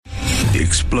The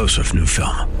explosive new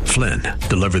film, Flynn,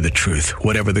 deliver the truth,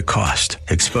 whatever the cost.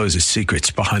 Exposes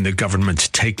secrets behind the government's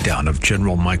takedown of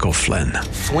General Michael Flynn.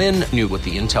 Flynn knew what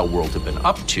the intel world had been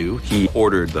up to. He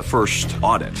ordered the first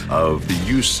audit of the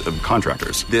use of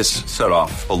contractors. This set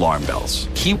off alarm bells.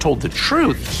 He told the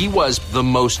truth. He was the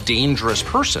most dangerous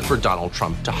person for Donald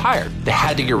Trump to hire. They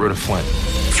had to get rid of Flynn.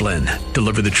 Flynn,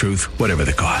 deliver the truth, whatever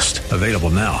the cost. Available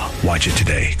now. Watch it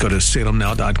today. Go to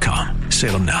salemnow.com.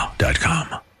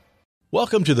 salemnow.com.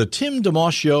 Welcome to the Tim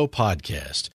DeMoss Show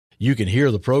podcast. You can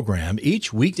hear the program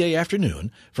each weekday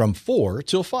afternoon from 4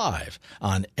 till 5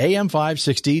 on AM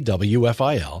 560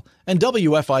 WFIL and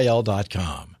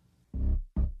WFIL.com.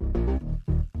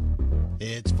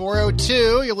 It's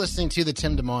 4:02. You're listening to the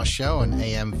Tim DeMoss Show on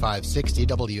AM 560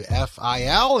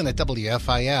 WFIL and at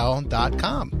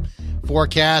WFIL.com.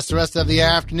 Forecast the rest of the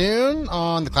afternoon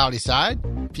on the cloudy side.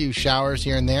 A few showers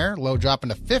here and there. Low dropping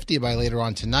to 50 by later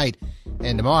on tonight.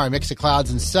 And tomorrow, mix of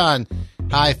clouds and sun.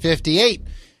 High 58.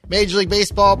 Major League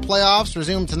Baseball playoffs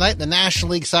resume tonight. The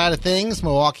National League side of things,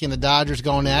 Milwaukee and the Dodgers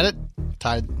going at it.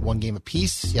 Tied one game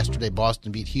apiece. Yesterday,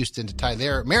 Boston beat Houston to tie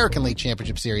their American League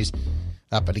Championship Series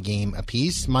up at a game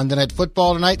apiece. Monday Night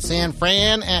Football tonight, San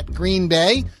Fran at Green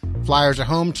Bay. Flyers are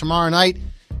home tomorrow night.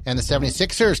 And the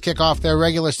 76ers kick off their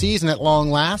regular season at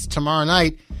long last tomorrow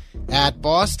night at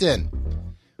Boston.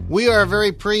 We are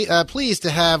very pleased to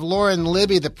have Lauren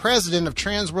Libby, the president of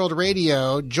Transworld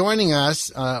Radio, joining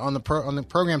us on the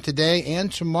program today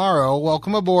and tomorrow.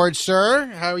 Welcome aboard, sir.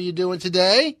 How are you doing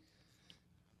today?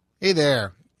 Hey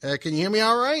there. Can you hear me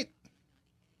all right?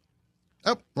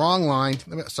 Oh, wrong line.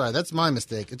 Sorry, that's my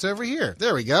mistake. It's over here.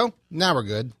 There we go. Now we're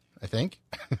good, I think.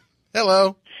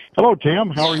 Hello. Hello,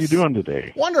 Tim. How are you doing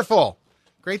today? Wonderful.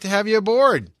 Great to have you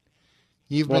aboard.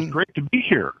 It's great to be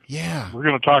here. Yeah. We're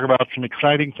going to talk about some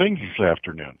exciting things this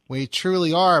afternoon. We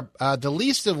truly are. The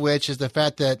least of which is the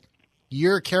fact that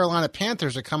your Carolina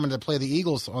Panthers are coming to play the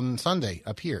Eagles on Sunday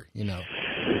up here, you know.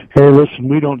 Hey, listen,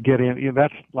 we don't get in.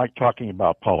 That's like talking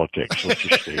about politics. Let's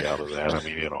just stay out of that. I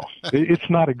mean, it's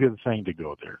not a good thing to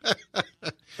go there.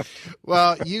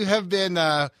 Well, you have been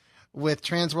with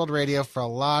Transworld Radio for a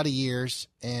lot of years,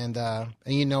 and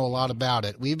you know a lot about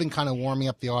it. We've been kind of warming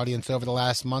up the audience over the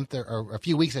last month, or a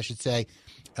few weeks, I should say,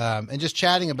 and just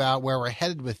chatting about where we're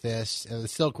headed with this, the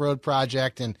Silk Road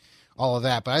Project and all of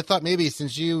that. But I thought maybe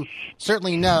since you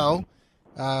certainly know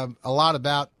a lot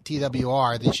about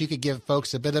TWR, that you could give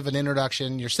folks a bit of an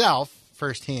introduction yourself,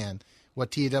 firsthand,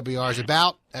 what TWR is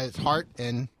about at its heart,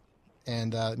 and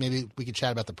maybe we could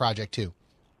chat about the project too.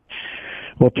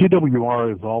 Well,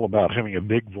 TWR is all about having a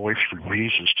big voice for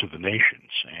Jesus to the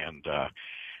nations. And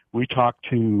we talk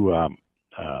to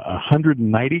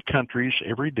 190 countries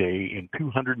every day in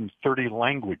 230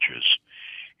 languages.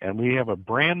 And we have a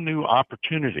brand new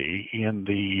opportunity in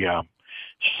the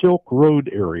Silk Road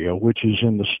area, which is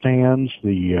in the stands,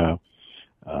 the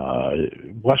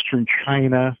Western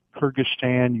China,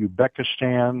 Kyrgyzstan,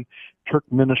 Uzbekistan,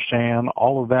 Turkmenistan,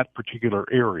 all of that particular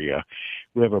area.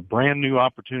 We have a brand new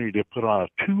opportunity to put on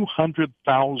a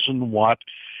 200,000 watt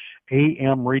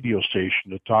AM radio station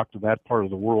to talk to that part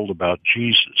of the world about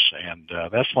Jesus. And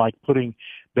that's like putting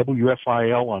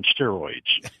WFIL on steroids.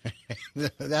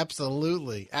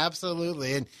 Absolutely.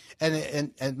 Absolutely.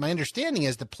 And my understanding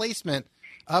is the placement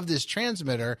of this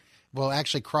transmitter will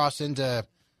actually cross into,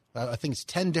 I think it's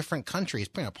 10 different countries,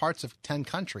 parts of 10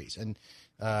 countries. And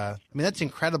I mean, that's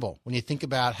incredible when you think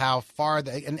about how far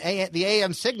the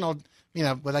AM signal,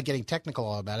 without getting technical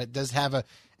all about it, does have an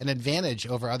advantage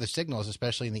over other signals,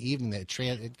 especially in the evening, that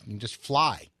it can just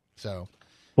fly. So,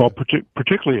 well,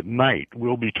 particularly at night,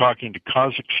 we'll be talking to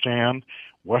Kazakhstan,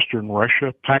 Western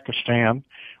Russia, Pakistan,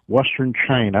 Western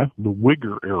China, the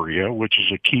Uyghur area, which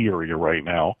is a key area right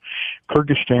now,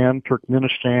 Kyrgyzstan,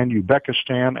 Turkmenistan,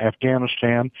 Uzbekistan,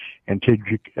 Afghanistan, and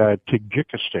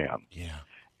Tajikistan. Yeah.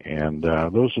 And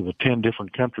those are the 10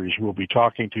 different countries we'll be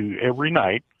talking to every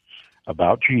night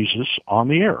about Jesus on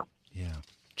the air. Yeah.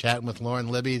 Chatting with Lauren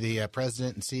Libby, the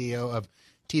president and CEO of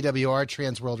TWR,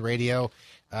 Transworld Radio.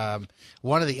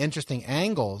 One of the interesting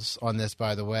angles on this,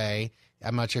 by the way,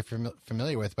 I'm not sure if you're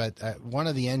familiar with, but one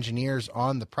of the engineers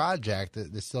on the project,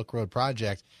 the Silk Road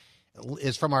Project,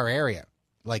 is from our area,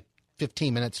 like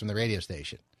 15 minutes from the radio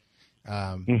station.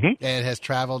 And has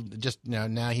traveled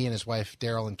now he and his wife,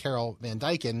 Daryl and Carol Van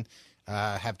Dyken,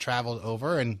 have traveled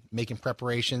over and making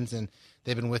preparations, and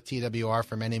they've been with TWR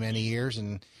for many, many years.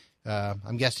 And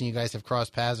I'm guessing you guys have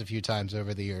crossed paths a few times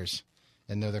over the years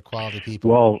and know they're quality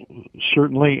people. Well,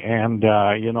 certainly. And,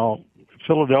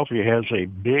 Philadelphia has a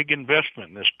big investment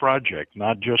in this project,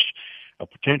 not just a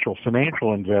potential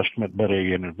financial investment, but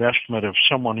an investment of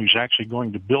someone who's actually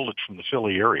going to build it from the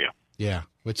Philly area. Yeah,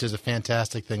 which is a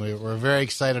fantastic thing. We're very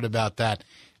excited about that.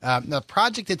 The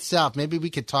project itself, maybe we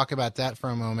could talk about that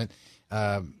for a moment.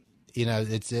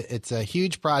 It's a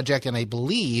huge project, and I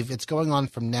believe it's going on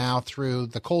from now through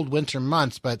the cold winter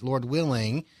months, but Lord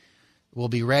willing, we'll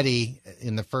be ready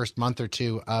in the first month or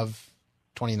two of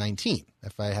 2019,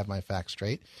 if I have my facts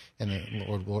straight.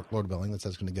 And Lord willing, that's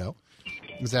how it's going to go.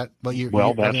 Is that what you're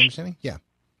understanding? Yeah.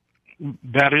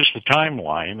 That is the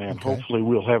timeline, and hopefully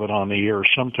we'll have it on the air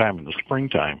sometime in the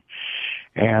springtime.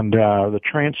 And the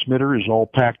transmitter is all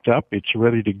packed up. It's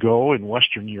ready to go in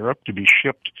Western Europe to be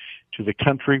shipped to the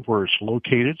country where it's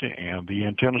located, and the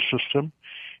antenna system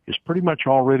is pretty much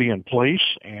already in place.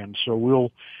 And so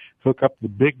we'll hook up the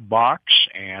big box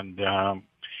and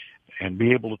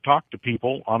be able to talk to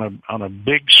people on a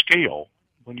big scale.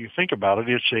 When you think about it,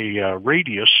 it's a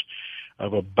radius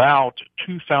of about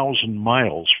 2,000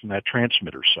 miles from that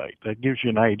transmitter site. That gives you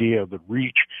an idea of the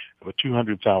reach of a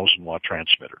 200,000-watt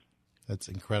transmitter. That's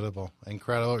incredible.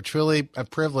 Incredible. Truly a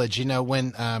privilege.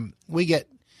 When we get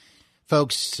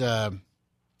folks,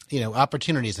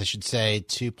 opportunities, I should say,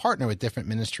 to partner with different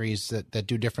ministries that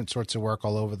do different sorts of work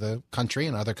all over the country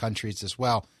and other countries as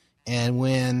well. And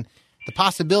when the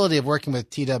possibility of working with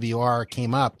TWR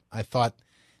came up, I thought,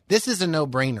 this is a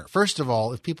no-brainer. First of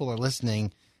all, if people are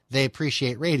listening, they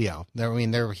appreciate radio.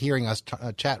 They're hearing us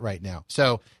chat right now.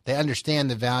 So they understand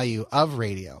the value of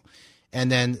radio. And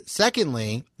then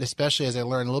secondly, especially as I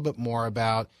learn a little bit more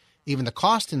about even the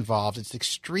cost involved, it's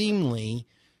extremely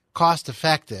cost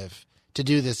effective to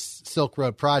do this Silk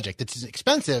Road project. It's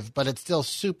expensive, but it's still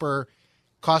super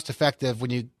cost effective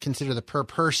when you consider the per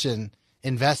person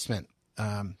investment.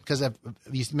 Because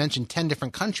you mentioned 10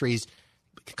 different countries,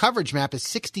 coverage map is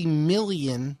 60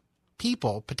 million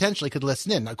people potentially could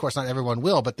listen in. Of course, not everyone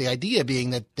will, but the idea being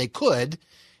that they could,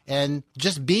 and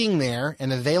just being there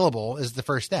and available is the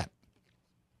first step.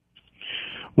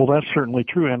 Well, that's certainly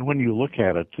true. And when you look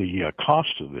at it, the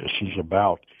cost of this is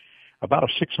about a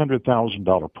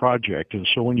 $600,000 project. And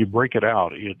so when you break it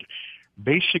out, it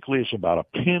basically is about a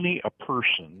penny a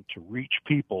person to reach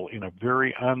people in a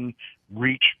very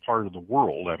unreached part of the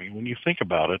world. I mean, when you think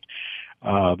about it,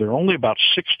 there are only about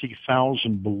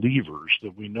 60,000 believers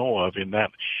that we know of in that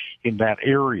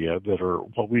area that are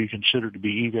what we consider to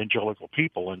be evangelical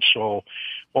people. And so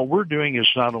what we're doing is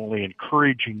not only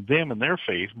encouraging them in their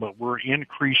faith, but we're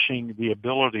increasing the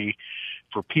ability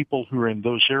for people who are in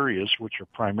those areas, which are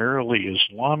primarily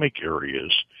Islamic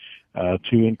areas, to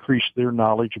increase their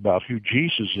knowledge about who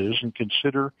Jesus is and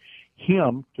consider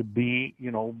him to be,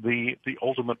 the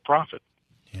ultimate prophet.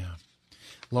 Yeah.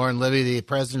 Lauren Libby, the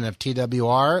president of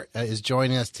TWR, is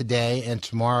joining us today and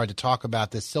tomorrow to talk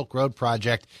about this Silk Road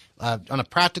project. On a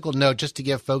practical note, just to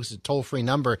give folks a toll-free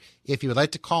number, if you would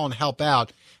like to call and help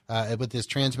out with this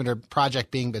transmitter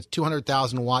project being the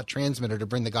 200,000-watt transmitter to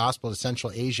bring the gospel to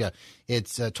Central Asia,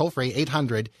 it's toll-free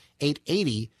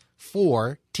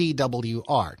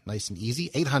 800-880-4TWR. Nice and easy,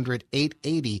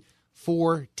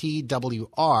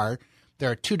 800-880-4TWR. There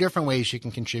are two different ways you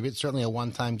can contribute. Certainly a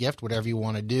one-time gift, whatever you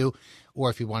want to do, or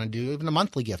if you want to do even a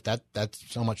monthly gift, that's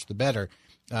so much the better.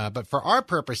 But for our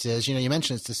purposes, you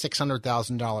mentioned it's a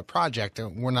 $600,000 project.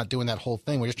 We're not doing that whole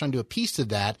thing. We're just trying to do a piece of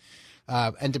that.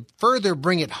 And to further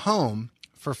bring it home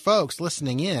for folks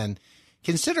listening in,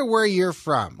 consider where you're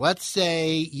from. Let's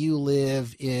say you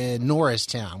live in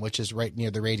Norristown, which is right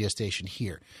near the radio station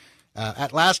here.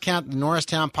 At last count, the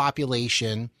Norristown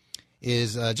population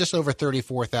is just over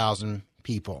 34,000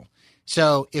 people.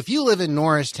 So if you live in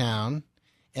Norristown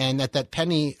and at that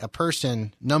penny a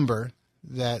person number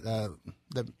that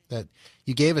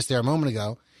you gave us there a moment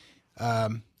ago,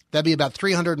 that'd be about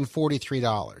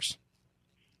 $343.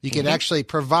 You could actually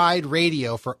provide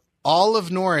radio for all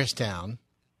of Norristown,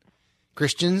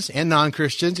 Christians and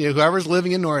non-Christians, whoever's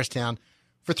living in Norristown,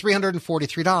 for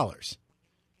 $343,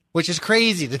 which is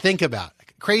crazy to think about.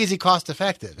 Crazy cost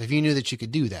effective if you knew that you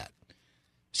could do that.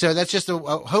 So that's just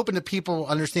hoping that people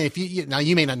understand. If you now,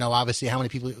 you may not know obviously how many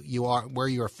people you are, where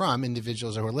you are from,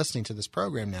 individuals who are listening to this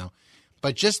program now,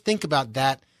 but just think about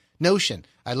that notion.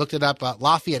 I looked it up.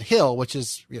 Lafayette Hill, which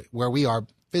is where we are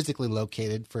physically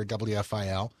located for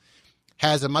WFIL,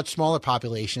 has a much smaller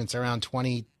population. It's around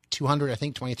 2,200, I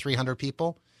think 2,300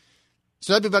 people.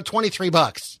 So that'd be about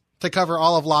 $23 to cover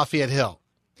all of Lafayette Hill.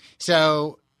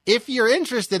 So if you're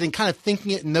interested in kind of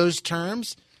thinking it in those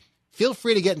terms, feel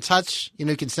free to get in touch.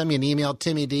 You can send me an email,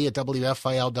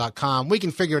 timmyd@wfil.com. We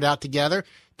can figure it out together.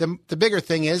 The bigger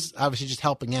thing is obviously just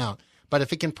helping out. But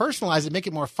if it can personalize it, make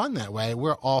it more fun that way,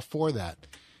 we're all for that.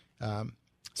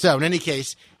 So in any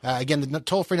case, again, the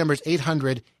toll-free number is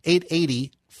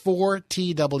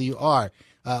 800-880-4TWR.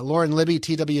 Lauren Libby,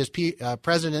 TW's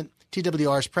president,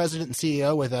 TWR's president and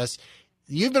CEO, with us.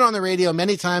 You've been on the radio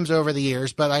many times over the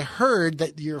years, but I heard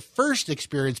that your first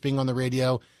experience being on the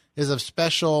radio is of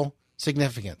special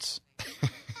significance.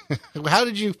 How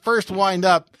did you first wind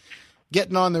up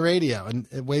getting on the radio,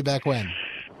 and way back when?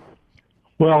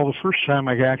 Well, the first time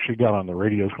I actually got on the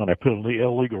radio is when I put an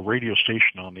illegal radio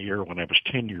station on the air when I was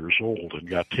 10 years old and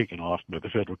got taken off by the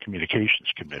Federal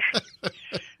Communications Commission.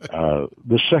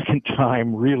 The second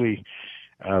time, really,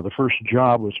 the first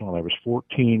job was when I was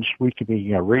 14,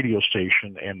 sweeping a radio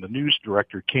station, and the news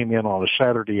director came in on a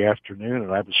Saturday afternoon,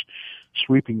 and I was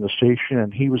sweeping the station,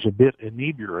 and he was a bit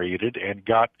inebriated and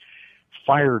got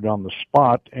fired on the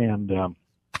spot, and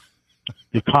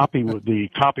the copy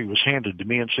was handed to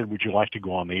me and said, "Would you like to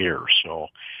go on the air?" So,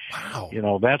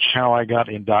 wow. That's how I got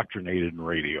indoctrinated in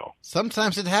radio.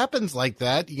 Sometimes it happens like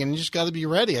that. You just got to be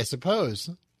ready, I suppose.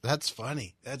 That's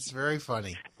funny. That's very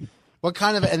funny. What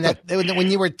kind of, and that when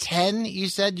you were 10, you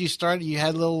said you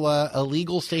had a little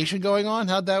illegal station going on?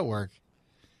 How'd that work?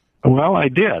 Well, I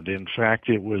did. In fact,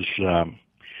 it was a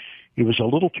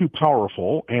little too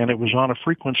powerful, and it was on a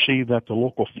frequency that the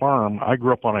local farm, I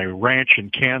grew up on a ranch in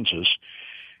Kansas,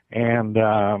 and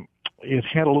it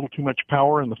had a little too much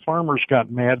power, and the farmers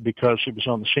got mad because it was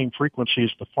on the same frequency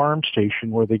as the farm station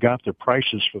where they got their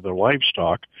prices for their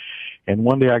livestock. And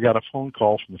one day I got a phone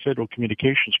call from the Federal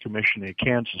Communications Commission in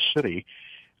Kansas City,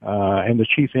 and the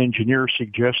chief engineer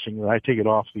suggesting that I take it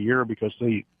off the air because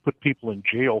they put people in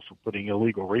jail for putting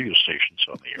illegal radio stations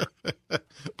on the air.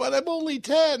 But I'm only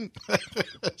 10.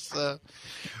 So,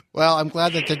 well, I'm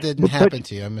glad that didn't happen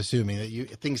to you. I'm assuming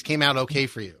that things came out okay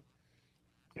for you.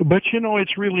 But,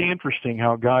 it's really interesting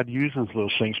how God uses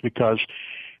those things, because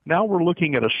now we're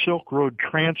looking at a Silk Road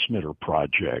transmitter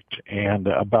project, and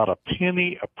about a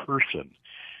penny a person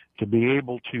to be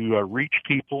able to reach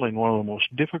people in one of the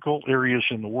most difficult areas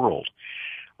in the world.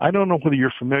 I don't know whether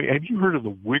you're familiar. Have you heard of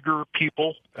the Uyghur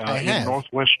people in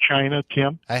northwest China,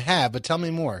 Tim? I have, but tell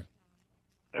me more.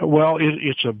 Well,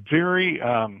 it's a very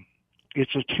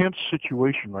it's a tense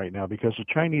situation right now because the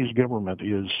Chinese government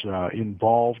is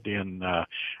involved in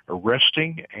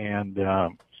arresting and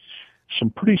some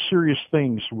pretty serious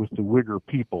things with the Uyghur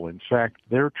people. In fact,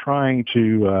 they're trying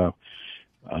to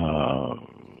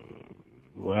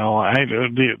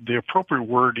the appropriate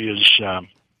word is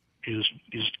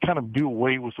kind of do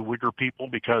away with the Uyghur people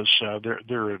because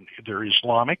they're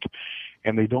Islamic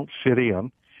and they don't fit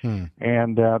in.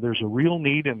 And there's a real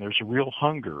need and there's a real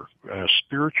hunger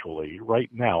spiritually right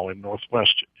now in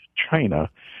northwest China.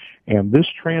 And this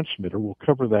transmitter will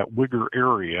cover that Uyghur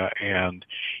area. And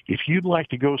if you'd like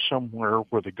to go somewhere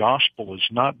where the gospel has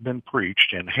not been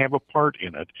preached and have a part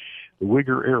in it, the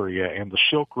Uyghur area and the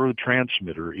Silk Road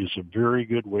transmitter is a very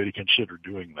good way to consider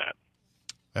doing that.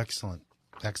 Excellent.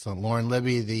 Excellent. Lauren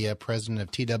Libby, the president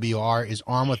of TWR, is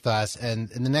on with us.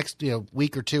 And in the next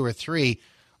week or two or three,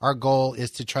 our goal is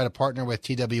to try to partner with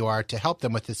TWR to help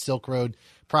them with the Silk Road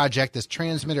project, this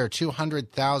transmitter,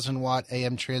 200,000-watt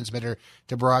AM transmitter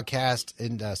to broadcast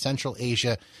in Central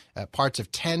Asia, parts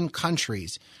of 10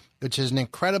 countries, which is an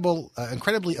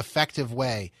incredibly effective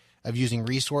way of using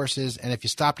resources. And if you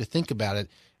stop to think about it,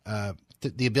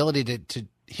 the ability to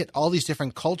hit all these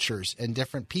different cultures and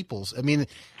different peoples. I mean,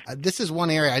 this is one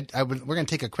area we're going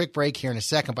to take a quick break here in a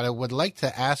second, but I would like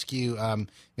to ask you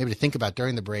maybe to think about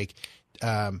during the break,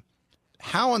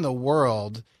 how in the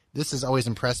world, this has always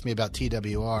impressed me about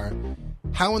TWR,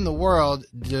 how in the world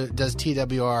does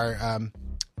TWR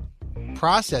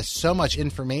process so much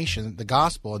information, the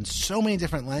gospel, in so many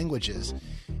different languages?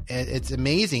 It's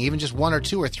amazing. Even just one or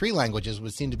two or three languages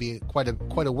would seem to be quite a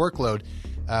workload,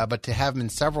 but to have them in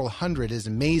several hundred is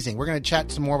amazing. We're going to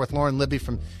chat some more with Lauren Libby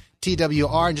from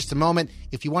TWR in just a moment.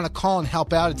 If you want to call and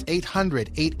help out, it's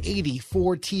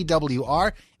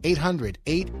 800-880-4TWR,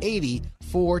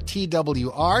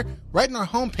 800-880-4TWR. Right on our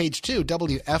homepage, too,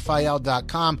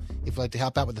 WFIL.com, if you'd like to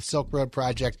help out with the Silk Road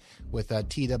Project with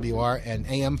TWR and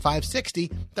AM 560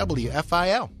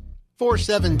 WFIL.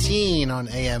 417 on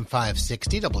AM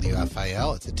 560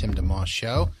 WFIL. It's the Tim DeMoss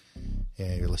Show.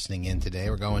 Yeah, you're listening in today.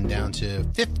 We're going down to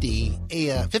 50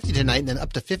 tonight and then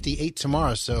up to 58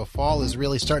 tomorrow. So fall is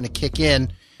really starting to kick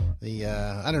in.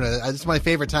 I don't know. It's my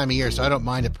favorite time of year, so I don't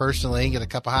mind it personally. Get a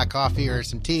cup of hot coffee or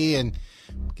some tea and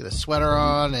get a sweater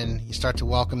on, and you start to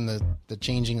welcome the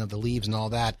changing of the leaves and all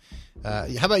that. How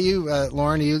about you,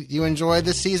 Lauren? Do you enjoy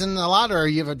this season a lot, or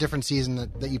you have a different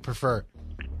season that you prefer?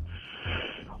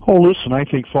 Oh, listen, I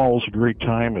think fall is a great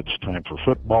time. It's time for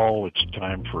football. It's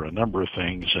time for a number of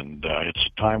things, and it's a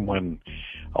time when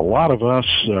a lot of us,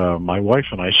 my wife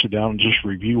and I, sit down and just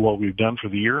review what we've done for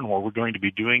the year and what we're going to be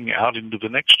doing out into the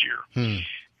next year.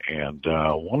 And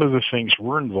one of the things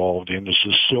we're involved in is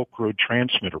the Silk Road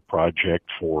Transmitter Project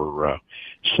for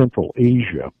Central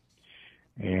Asia.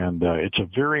 And it's a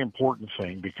very important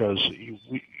thing because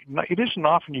it isn't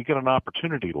often you get an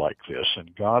opportunity like this,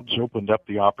 and God's opened up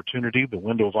the opportunity, the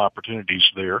window of opportunities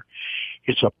there.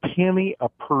 It's a penny a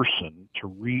person to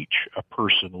reach a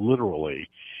person literally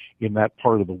in that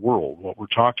part of the world. What we're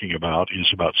talking about is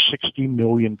about 60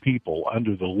 million people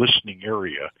under the listening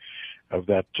area of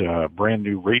that brand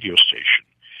new radio station.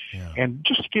 Yeah. And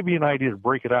just to give you an idea to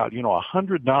break it out,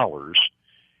 $100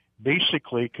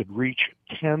 basically could reach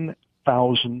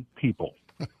 10,000 people.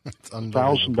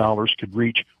 $1,000 could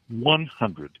reach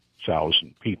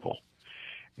 100,000 people.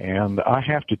 And I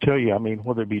have to tell you, I mean,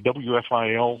 whether it be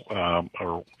WFIL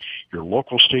or your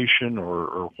local station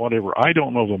or whatever, I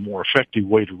don't know of a more effective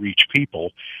way to reach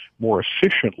people more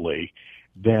efficiently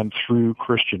than through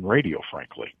Christian radio,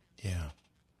 frankly. Yeah.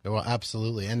 Well,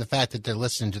 absolutely. And the fact that they're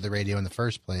listening to the radio in the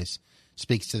first place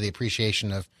speaks to the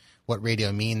appreciation of what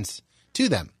radio means to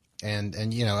them. And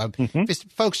if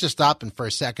folks just stop for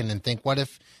a second and think, what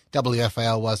if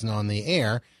WFIL wasn't on the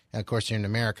air? And of course, you're in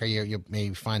America, you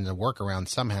may find a workaround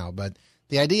somehow. But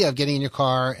the idea of getting in your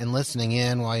car and listening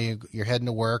in while you're heading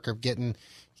to work or getting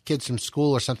kids from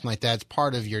school or something like that is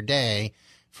part of your day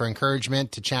for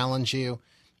encouragement, to challenge you.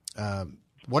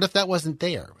 What if that wasn't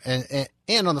there?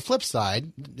 And on the flip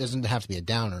side, it doesn't have to be a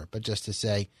downer, but just to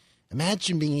say,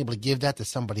 imagine being able to give that to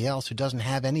somebody else who doesn't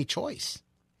have any choice.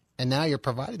 And now you're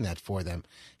providing that for them.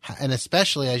 And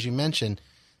especially, as you mentioned,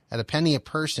 at a penny a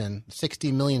person,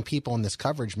 60 million people in this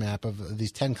coverage map of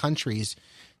these 10 countries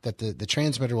that the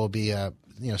transmitter will be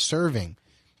serving.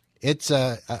 It's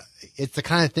the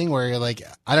kind of thing where you're like,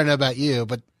 I don't know about you,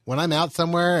 but when I'm out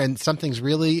somewhere and something's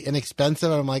really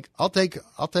inexpensive, I'm like, I'll take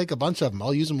a bunch of them.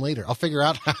 I'll use them later. I'll figure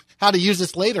out how to use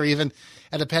this later, even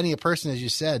at a penny a person, as you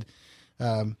said.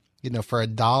 For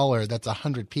 $1, that's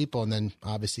 100 people. And then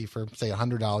obviously for, say,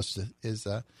 $100 is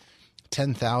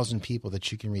 10,000 people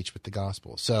that you can reach with the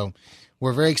gospel. So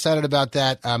we're very excited about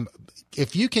that.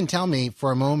 If you can tell me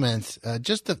for a moment,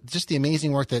 just the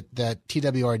amazing work that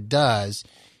TWR does,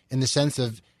 in the sense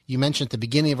of, you mentioned at the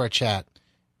beginning of our chat,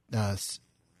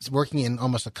 working in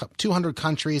almost 200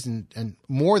 countries and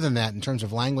more than that in terms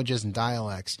of languages and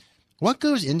dialects. What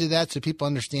goes into that so people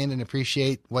understand and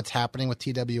appreciate what's happening with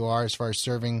TWR as far as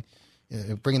serving,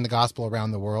 bringing the gospel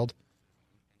around the world?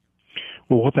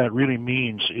 Well, what that really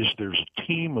means is there's a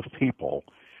team of people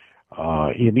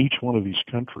in each one of these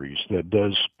countries that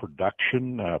does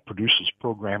production, produces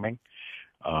programming.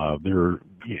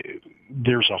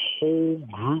 There's a whole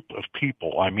group of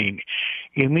people. I mean,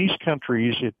 in these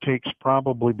countries, it takes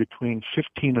probably between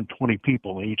 15 and 20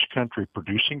 people in each country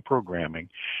producing programming.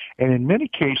 And in many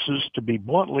cases, to be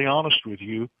bluntly honest with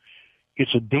you,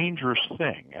 it's a dangerous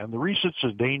thing. And the reason it's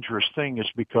a dangerous thing is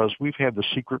because we've had the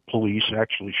secret police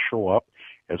actually show up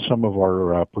at some of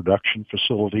our production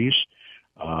facilities,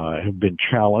 have been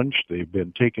challenged. They've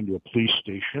been taken to a police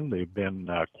station. They've been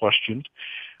questioned.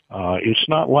 It's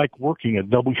not like working at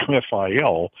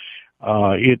WFIL.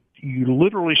 You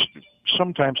literally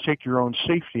sometimes take your own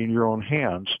safety in your own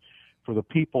hands for the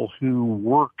people who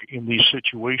work in these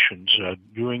situations,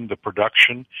 doing the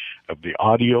production of the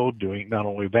audio, doing not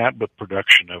only that, but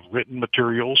production of written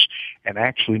materials, and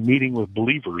actually meeting with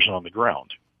believers on the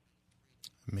ground.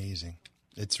 Amazing.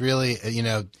 It's really,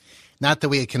 not that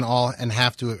we can all and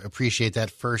have to appreciate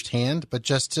that firsthand, but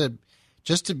just to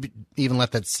even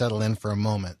let that settle in for a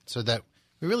moment, so that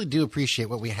we really do appreciate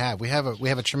what we have. We have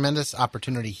a tremendous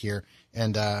opportunity here,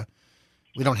 and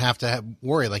we don't have to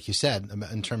worry, like you said,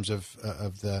 in terms of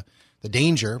the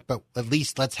danger. But at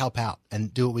least let's help out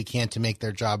and do what we can to make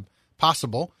their job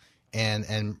possible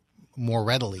and more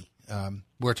readily.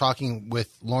 We're talking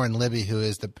with Lauren Libby, who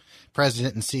is the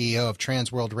president and CEO of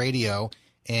Trans World Radio.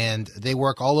 And they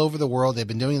work all over the world. They've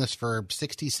been doing this for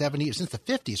 60, 70 years, since the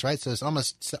 50s, right? So it's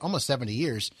almost 70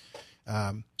 years,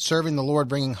 serving the Lord,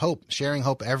 bringing hope, sharing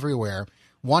hope everywhere.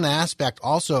 One aspect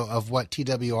also of what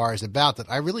TWR is about that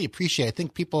I really appreciate, I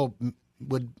think people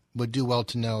would do well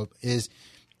to know, is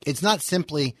it's not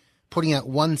simply putting out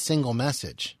one single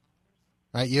message,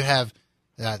 right? You have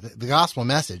the gospel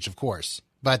message, of course,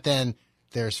 but then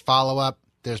there's follow-up,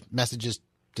 there's messages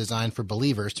designed for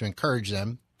believers to encourage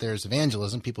them. There's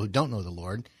evangelism, people who don't know the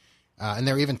Lord, and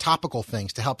there are even topical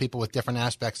things to help people with different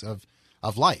aspects of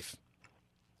life.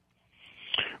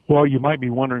 Well, you might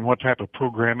be wondering what type of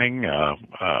programming.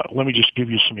 Let me just give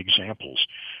you some examples.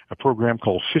 A program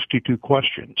called 52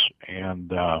 Questions, and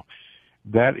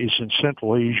that is in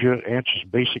Central Asia, answers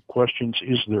basic questions.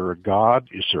 Is there a God?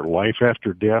 Is there life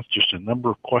after death? Just a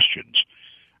number of questions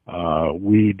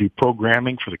We do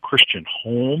programming for the Christian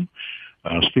home,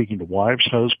 speaking to wives,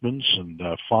 husbands, and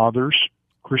fathers,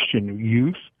 Christian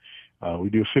youth. We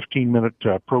do a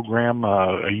 15-minute program,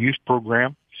 a youth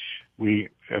program. We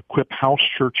equip house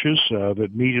churches that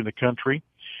meet in the country,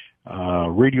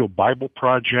 radio Bible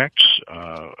projects,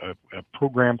 a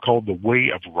program called The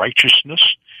Way of Righteousness,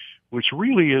 which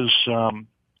really is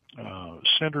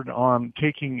centered on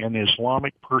taking an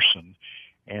Islamic person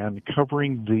and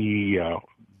covering the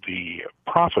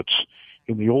prophets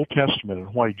in the Old Testament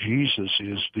and why Jesus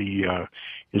is the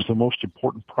most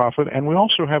important prophet. And we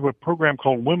also have a program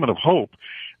called Women of Hope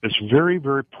that's very,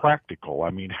 very practical. I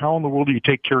mean, how in the world do you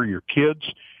take care of your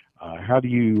kids? How do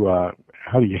you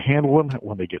handle them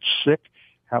when they get sick?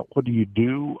 What do you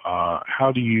do?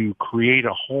 How do you create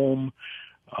a home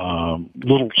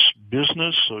little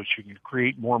business so that you can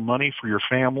create more money for your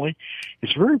family?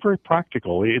 It's very, very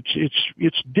practical.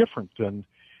 It's different than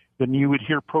you would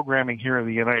hear programming here in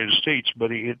the United States,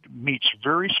 but it meets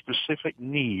very specific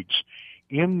needs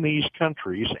in these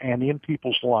countries and in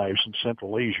people's lives in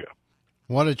Central Asia.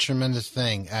 What a tremendous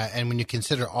thing. And when you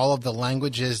consider all of the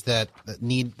languages that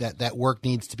work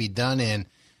needs to be done in,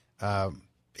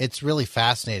 it's really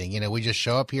fascinating. You know, we just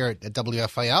show up here at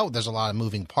WFIL. There's a lot of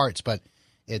moving parts, but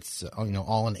it's,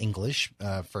 all in English,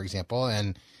 for example,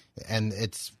 and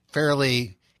it's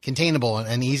fairly containable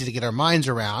and easy to get our minds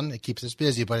around. It keeps us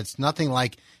busy, but it's nothing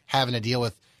like having to deal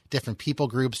with different people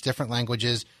groups, different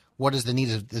languages. What is the need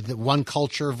of the one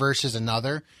culture versus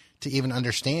another to even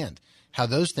understand how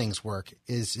those things work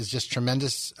is just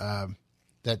tremendous.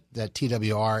 That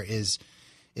TWR is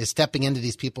stepping into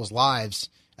these people's lives,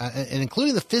 and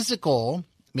including the physical.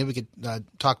 Maybe we could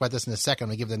talk about this in a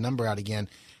second. I'll give the number out again.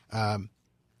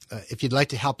 If you'd like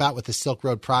to help out with the Silk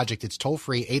Road Project, it's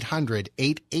toll-free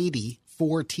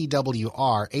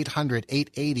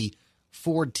 800-880-4TWR,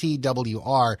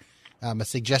 800-880-4TWR. A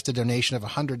suggested donation of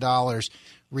 $100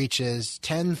 reaches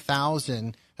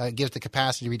 10,000, gives the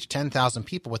capacity to reach 10,000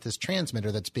 people with this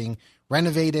transmitter that's being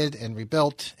renovated and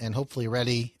rebuilt and hopefully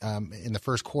ready in the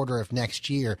first quarter of next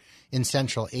year in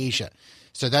Central Asia.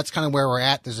 So that's kind of where we're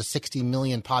at. There's a 60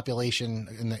 million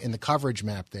population in the coverage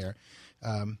map there.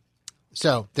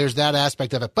 So there's that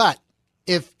aspect of it. But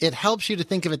if it helps you to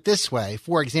think of it this way,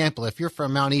 for example, if you're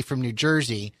from Mount Ephraim, New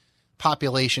Jersey,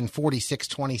 population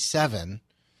 4,627,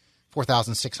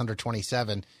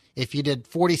 if you did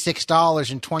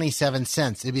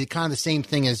 $46.27, it'd be kind of the same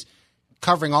thing as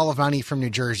covering all of Mount Ephraim, New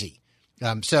Jersey.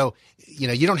 So,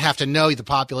 you don't have to know the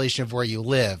population of where you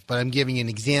live, but I'm giving you an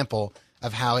example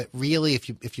of how it really, if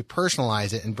you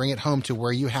personalize it and bring it home to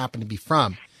where you happen to be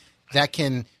from, that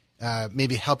can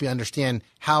maybe help you understand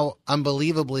how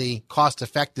unbelievably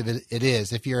cost-effective it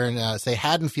is. If you're in, say,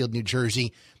 Haddonfield, New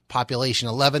Jersey, population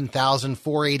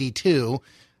 11,482,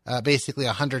 basically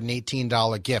a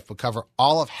 $118 gift will cover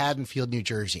all of Haddonfield, New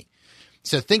Jersey.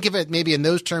 So think of it maybe in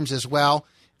those terms as well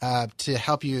to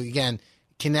help you, again,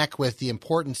 connect with the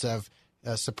importance of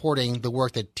supporting the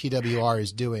work that TWR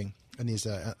is doing in these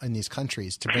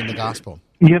countries to bring the gospel.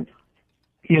 Tim,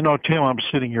 I'm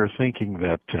sitting here thinking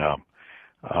that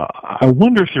I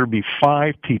wonder if there'd be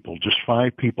just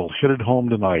five people hit it home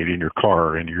tonight in your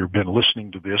car, and you've been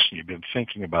listening to this and you've been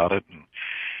thinking about it,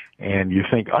 and you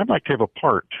think, I'd like to have a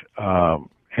part. And,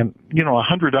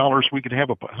 $100, we could have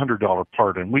a $100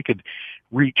 part, and we could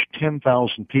reach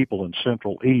 10,000 people in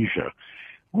Central Asia.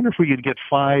 I wonder if we could get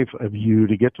 5 of you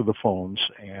to get to the phones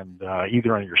and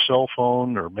either on your cell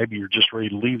phone or maybe you're just ready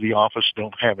to leave the office,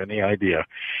 don't have any idea.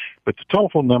 But the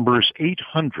telephone number is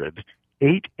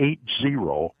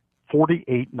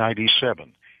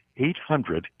 800-880-4897,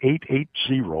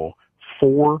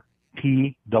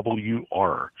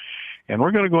 800-880-4TWR. And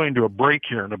we're going to go into a break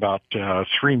here in about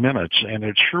 3 minutes, and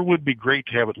it sure would be great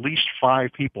to have at least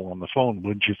 5 people on the phone,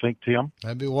 wouldn't you think, Tim?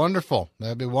 That'd be wonderful.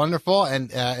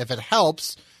 And if it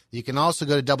helps, you can also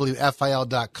go to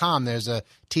WFIL.com. There's a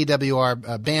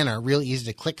TWR banner, real easy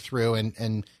to click through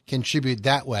and contribute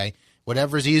that way.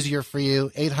 Whatever's easier for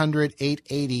you,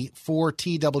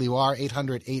 800-880-4TWR,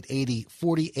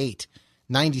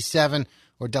 800-880-4897,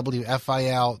 or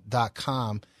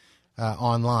WFIL.com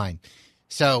online.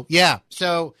 So,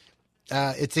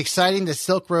 it's exciting, the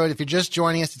Silk Road. If you're just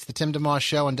joining us, it's the Tim DeMoss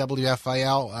Show on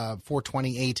WFIL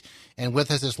 428. And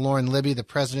with us is Lauren Libby, the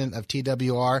president of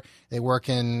TWR. They work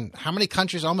in how many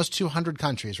countries? Almost 200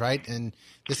 countries, right? And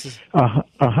this is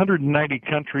 190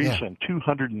 countries and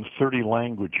 230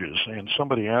 languages. And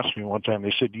somebody asked me one time,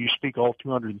 they said, do you speak all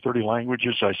 230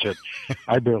 languages? I said,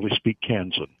 I barely speak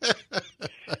Kansan.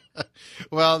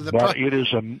 Well, but it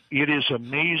is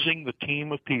amazing the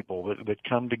team of people that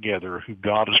come together who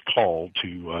God has called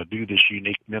to do this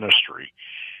unique ministry.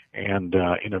 and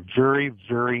in a very,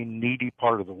 very needy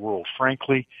part of the world.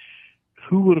 Frankly,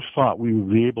 who would have thought we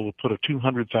would be able to put a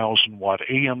 200,000 watt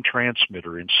AM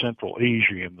transmitter in Central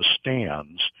Asia in the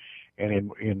stands,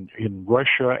 and in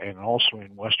Russia and also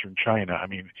in Western China? I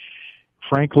mean,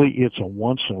 frankly, it's a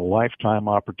once-in-a-lifetime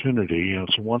opportunity, and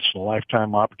it's a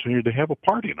once-in-a-lifetime opportunity to have a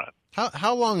party on it.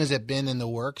 How long has it been in the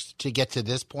works to get to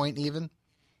this point, even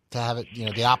to have it,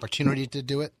 the opportunity to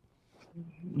do it?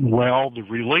 Well, the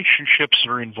relationships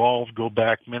that are involved go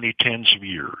back many tens of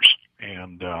years,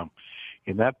 and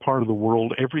in that part of the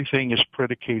world, everything is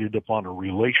predicated upon a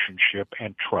relationship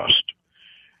and trust,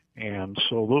 and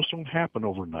so those don't happen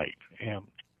overnight. And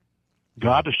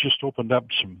God has just opened up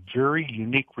some very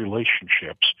unique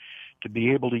relationships to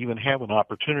be able to even have an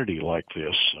opportunity like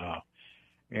this.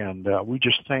 And we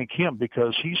just thank Him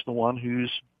because He's the one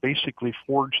who's basically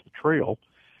forged the trail.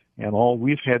 And all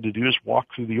we've had to do is walk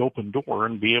through the open door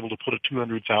and be able to put a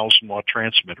 200,000 watt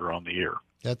transmitter on the air.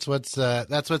 That's what's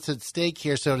at stake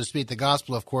here, so to speak. The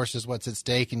gospel, of course, is what's at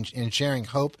stake in sharing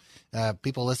hope.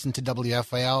 People listen to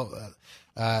WFIL,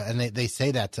 and they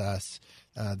say that to us.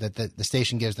 That the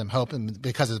station gives them hope, and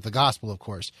because of the gospel, of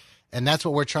course. And that's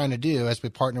what we're trying to do as we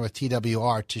partner with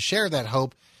TWR to share that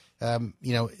hope,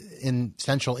 in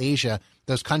Central Asia,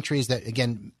 those countries that,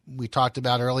 again, we talked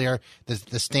about earlier,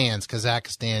 the stands,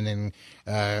 Kazakhstan and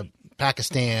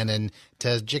Pakistan and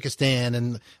Tajikistan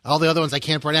and all the other ones I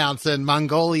can't pronounce, and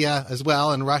Mongolia as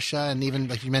well, and Russia, and even,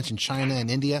 like you mentioned, China and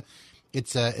India.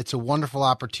 It's a wonderful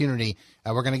opportunity.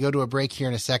 We're going to go to a break here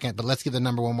in a second, but let's give the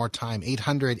number one more time,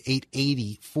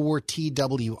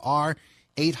 800-880-4TWR,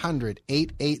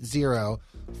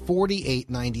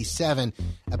 800-880-4897.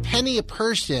 A penny a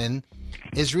person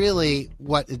is really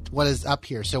what is up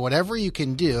here. So whatever you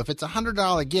can do, if it's a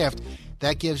 $100 gift,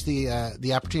 that gives the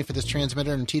opportunity for this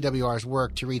transmitter and TWR's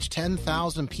work to reach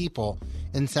 10,000 people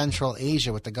in Central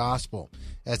Asia with the gospel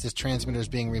as this transmitter is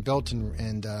being rebuilt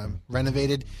and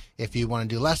renovated. If you want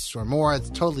to do less or more, it's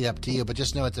totally up to you, but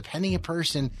just know it's a penny a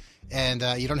person, and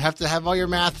you don't have to have all your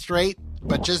math straight,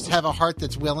 but just have a heart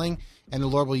that's willing, and the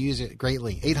Lord will use it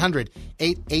greatly.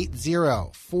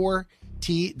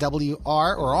 800-880-4TWR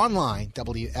or online,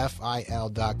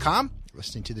 WFIL.com.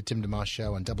 Listening to the Tim DeMoss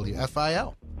Show on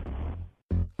WFIL.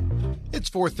 It's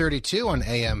 4:32 on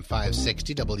AM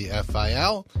 560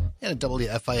 WFIL and at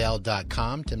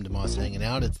WFIL.com. Tim DeMoss hanging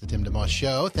out. It's the Tim DeMoss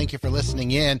Show. Thank you for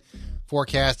listening in.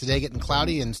 Forecast today getting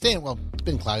cloudy and it's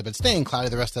been cloudy, but staying cloudy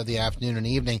the rest of the afternoon and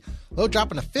evening. Low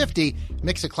dropping to 50.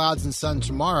 Mix of clouds and sun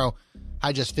tomorrow.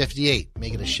 High just 58.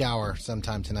 May get a shower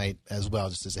sometime tonight as well,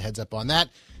 just as a heads up on that.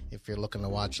 If you're looking to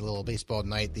watch a little baseball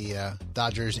tonight, the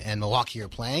Dodgers and Milwaukee are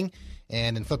playing.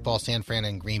 And in football, San Fran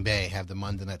and Green Bay have the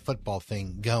Monday Night Football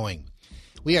thing going.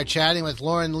 We are chatting with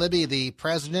Lauren Libby, the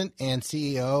president and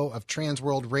CEO of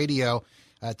Transworld Radio,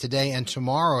 today and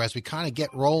tomorrow as we kind of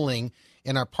get rolling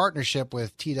in our partnership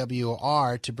with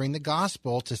TWR to bring the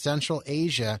gospel to Central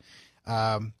Asia.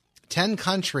 10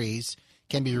 countries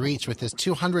can be reached with this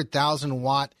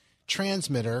 200,000-watt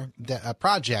transmitter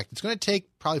project. It's going to take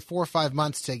probably 4 or 5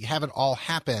 months to have it all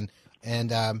happen.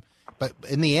 And but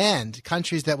in the end,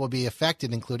 countries that will be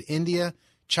affected include India,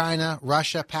 China,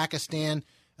 Russia, Pakistan,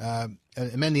 and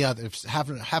many others, half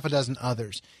a dozen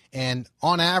others. And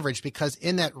on average, because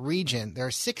in that region there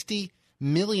are 60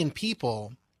 million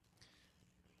people,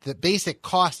 the basic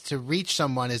cost to reach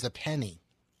someone is a penny.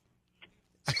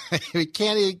 You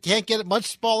can't get it much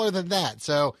smaller than that.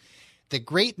 So the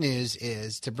great news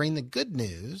is to bring the good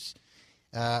news.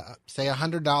 Say a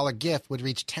 $100 gift would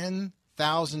reach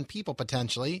 10,000 people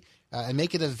potentially, and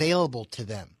make it available to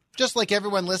them. Just like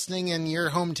everyone listening in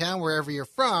your hometown, wherever you're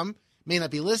from, may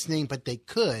not be listening, but they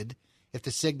could if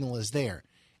the signal is there.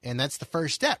 And that's the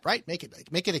first step, right? Make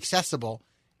it accessible,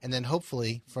 and then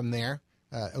hopefully from there,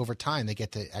 over time, they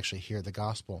get to actually hear the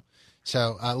gospel.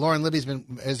 So Lauren Libby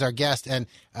is our guest, and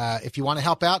if you want to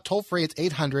help out, toll free, it's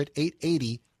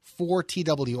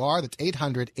 800-880-4TWR. That's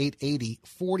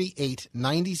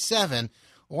 800-880-4897.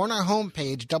 Or on our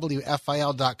homepage,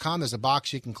 WFIL.com, there's a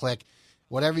box you can click.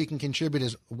 Whatever you can contribute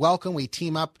is welcome. We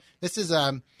team up. This is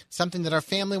something that our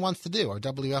family wants to do, our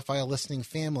WFIL listening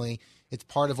family. It's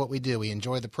part of what we do. We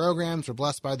enjoy the programs. We're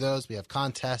blessed by those. We have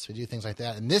contests. We do things like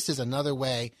that. And this is another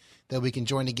way that we can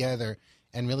join together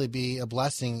and really be a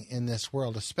blessing in this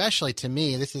world. Especially to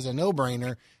me, this is a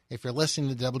no-brainer. If you're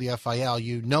listening to WFIL,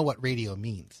 you know what radio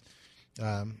means.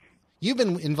 You've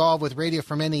been involved with radio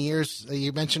for many years.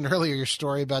 You mentioned earlier your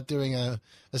story about doing a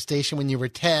station when you were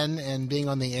 10 and being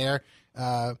on the air.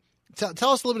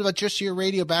 Tell us a little bit about just your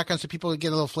radio background so people get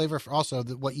a little flavor for also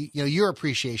what your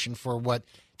appreciation for what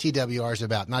TWR is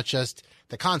about, not just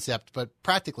the concept, but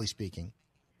practically speaking.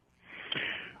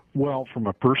 Well, from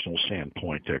a personal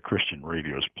standpoint, Christian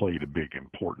radio has played a big,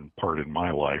 important part in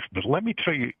my life. But let me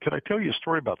tell you, could I tell you a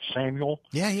story about Samuel?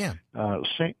 Yeah.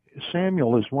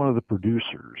 Samuel is one of the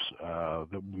producers that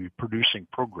will be producing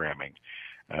programming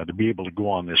to be able to go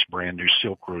on this brand new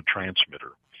Silk Road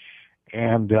transmitter.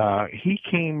 And he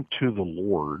came to the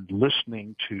Lord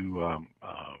listening to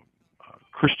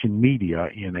Christian media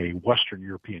in a Western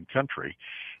European country.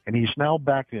 And he's now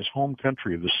back in his home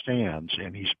country of the Stands,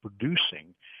 and he's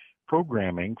producing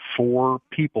programming for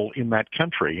people in that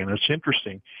country. And it's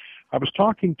interesting. I was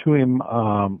talking to him,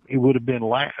 it would have been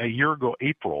a year ago,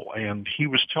 April, and he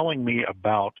was telling me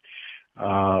about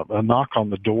a knock on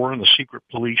the door, and the secret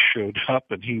police showed up,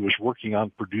 and he was working on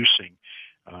producing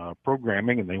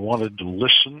programming, and they wanted to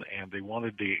listen, and they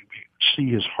wanted to see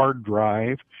his hard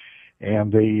drive,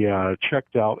 and they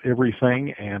checked out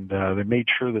everything, and they made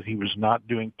sure that he was not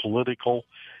doing political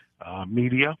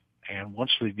media. And once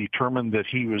they determined that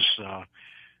he was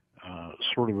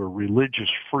sort of a religious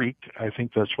freak, I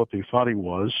think that's what they thought he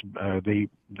was, they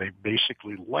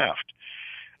basically left.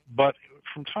 But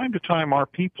from time to time, our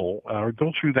people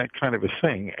go through that kind of a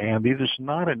thing, and it is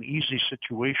not an easy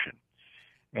situation.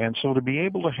 And so to be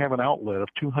able to have an outlet of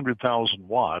 200,000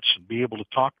 watts and be able to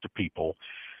talk to people,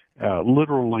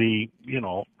 literally,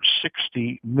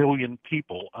 60 million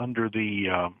people under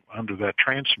that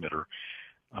transmitter,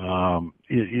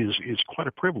 is quite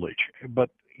a privilege. But,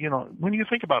 when you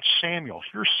think about Samuel,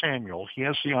 here's Samuel. He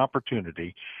has the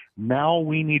opportunity. Now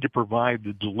we need to provide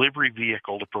the delivery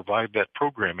vehicle to provide that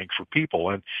programming for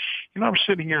people. And, I'm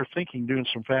sitting here thinking, doing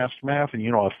some fast math, and,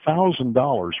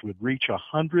 $1,000 would reach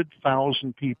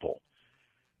 100,000 people.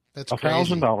 That's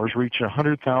crazy. $1,000 reach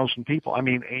 100,000 people. I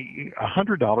mean,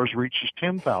 $100 reaches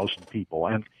 10,000 people.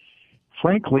 And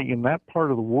frankly, in that part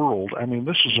of the world, I mean,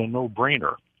 this is a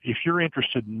no-brainer. If you're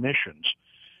interested in missions,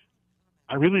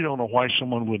 I really don't know why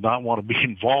someone would not want to be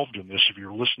involved in this if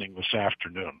you're listening this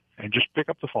afternoon. And just pick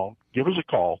up the phone, give us a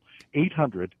call,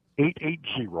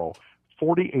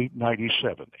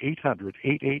 800-880-4897,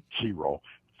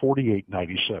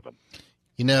 800-880-4897.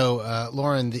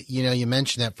 Lauren, you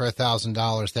mentioned that for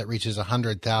 $1,000 that reaches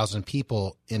 100,000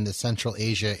 people in the Central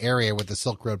Asia area where the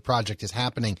Silk Road project is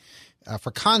happening.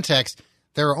 For context,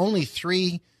 there are only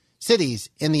 3 cities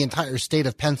in the entire state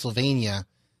of Pennsylvania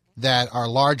that are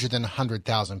larger than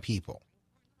 100,000 people.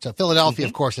 So Philadelphia,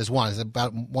 of course, is one. It's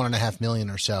about 1.5 million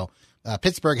or so.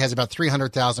 Pittsburgh has about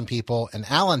 300,000 people, and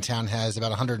Allentown has about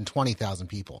 120,000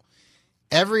 people.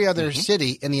 Every other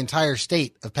city in the entire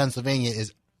state of Pennsylvania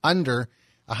is under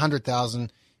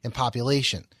 100,000 in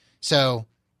population. So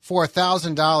for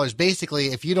 $1,000,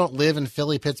 basically, if you don't live in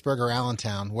Philly, Pittsburgh, or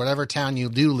Allentown, whatever town you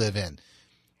do live in,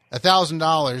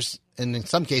 $1,000, and in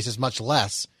some cases much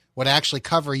less, would actually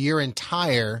cover your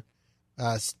entire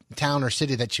town or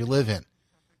city that you live in.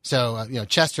 So,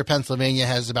 Chester, Pennsylvania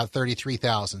has about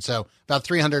 33,000. So about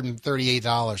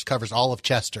 $338 covers all of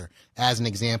Chester, as an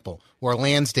example. Or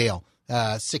Lansdale,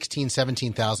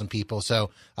 17,000 people.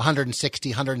 So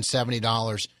 $160,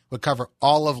 $170 would cover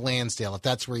all of Lansdale if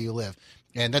that's where you live.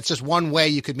 And that's just one way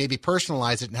you could maybe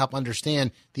personalize it and help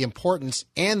understand the importance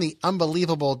and the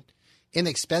unbelievable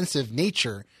inexpensive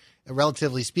nature,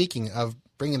 relatively speaking, of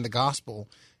bringing the gospel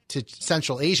to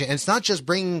Central Asia. And it's not just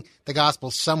bringing the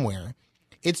gospel somewhere.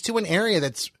 It's to an area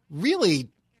that's really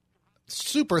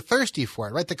super thirsty for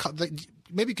it, right?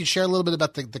 Maybe you could share a little bit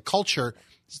about the culture,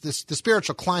 the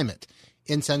spiritual climate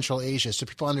in Central Asia, so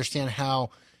people understand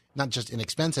how not just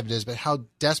inexpensive it is, but how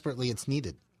desperately it's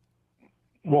needed.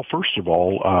 Well, first of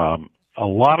all, a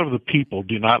lot of the people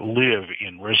do not live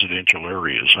in residential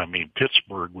areas. I mean,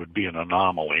 Pittsburgh would be an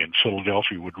anomaly, and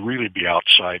Philadelphia would really be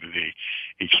outside of the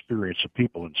experience of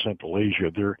people in Central Asia.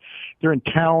 They're in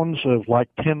towns of like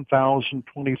 10,000,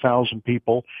 20,000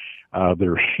 people.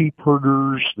 They're sheep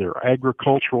herders. They're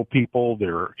agricultural people.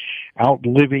 They're out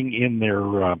living in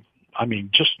their,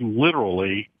 just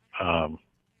literally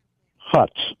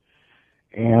huts.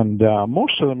 And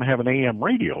most of them have an AM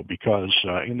radio because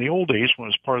in the old days, when it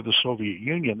was part of the Soviet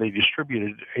Union, they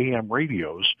distributed AM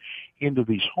radios into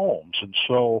these homes. And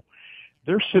so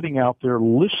they're sitting out there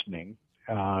listening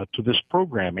to this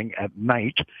programming at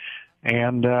night.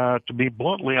 And to be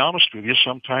bluntly honest with you,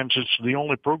 sometimes it's the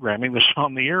only programming that's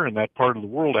on the air in that part of the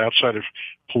world outside of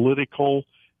political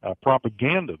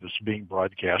propaganda that's being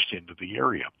broadcast into the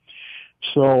area.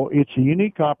 So it's a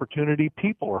unique opportunity.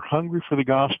 People are hungry for the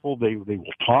gospel. They will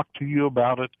talk to you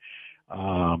about it.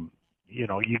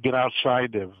 You get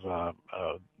outside of the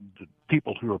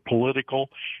people who are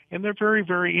political, and they're very,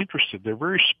 very interested. They're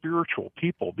very spiritual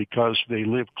people because they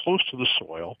live close to the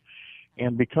soil,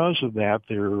 and because of that,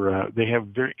 they have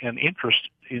an interest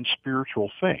in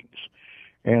spiritual things.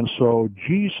 And so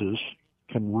Jesus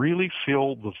can really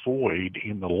fill the void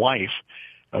in the life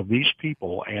of these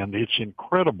people, and it's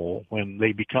incredible when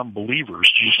they become believers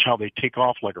just how they take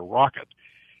off like a rocket.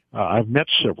 I've met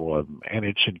several of them, and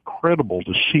it's incredible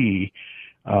to see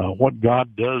what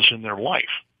God does in their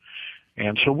life.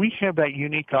 And so we have that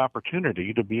unique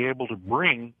opportunity to be able to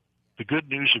bring the good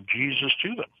news of Jesus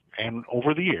to them, and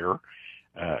over the air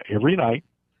every night,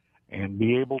 and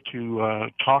be able to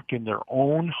talk in their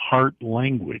own heart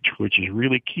language, which is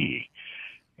really key.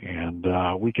 And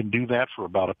we can do that for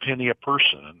about a penny a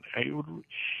person.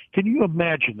 Can you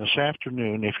imagine this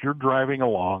afternoon if you're driving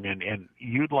along and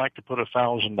you'd like to put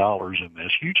 $1,000 in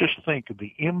this? You just think of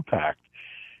the impact,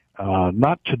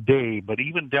 not today, but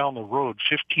even down the road,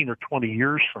 15 or 20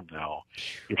 years from now.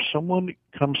 If someone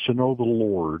comes to know the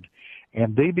Lord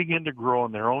and they begin to grow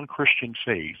in their own Christian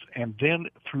faith, and then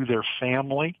through their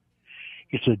family,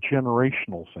 it's a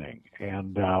generational thing.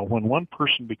 And when one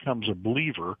person becomes a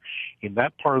believer in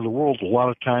that part of the world, a lot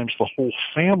of times the whole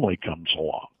family comes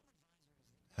along.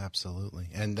 Absolutely.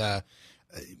 And I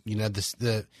just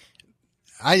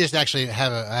actually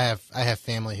have I have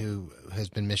family who has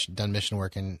been done mission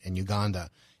work in Uganda,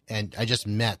 and I just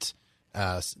met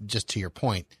just to your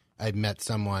point, I met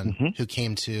someone who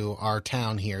came to our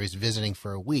town here. He's visiting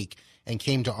for a week and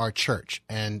came to our church,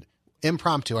 and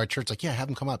impromptu, our church like, yeah, have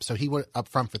him come up. So he went up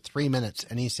front for 3 minutes,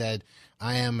 and he said,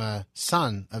 I am a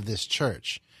son of this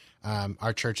church.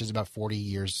 Our church is about 40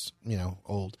 years,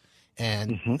 old.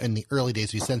 And in the early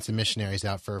days, we sent some missionaries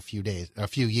out for a few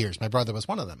years. My brother was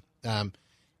one of them. And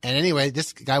anyway,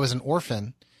 this guy was an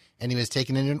orphan, and he was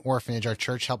taken into an orphanage our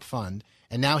church helped fund.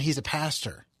 And now he's a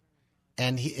pastor.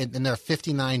 And there are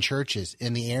 59 churches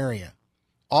in the area,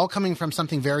 all coming from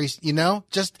something very,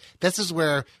 just this is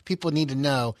where people need to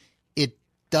know it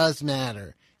does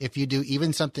matter. If you do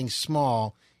even something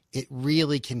small, it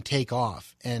really can take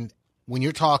off. And when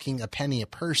you're talking a penny a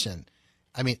person,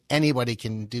 I mean, anybody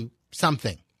can do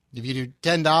something. If you do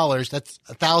 $10, that's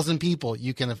 1,000 people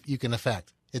you can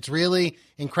affect. It's really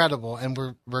incredible, and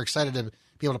we're excited to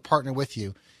be able to partner with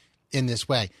you in this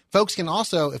way. Folks can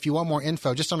also, if you want more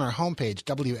info, just on our homepage,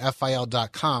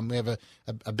 WFIL.com, we have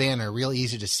a banner, real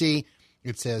easy to see.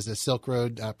 It says the Silk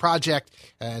Road Project.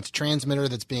 It's a transmitter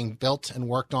that's being built and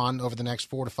worked on over the next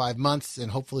 4 to 5 months,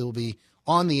 and hopefully will be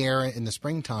on the air in the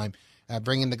springtime,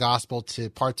 bringing the gospel to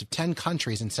parts of 10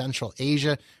 countries in Central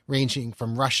Asia, ranging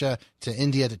from Russia to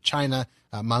India to China,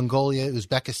 Mongolia,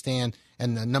 Uzbekistan,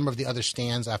 and a number of the other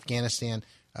stands, Afghanistan.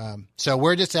 So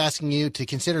we're just asking you to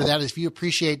consider that. If you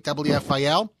appreciate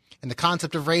WFIL and the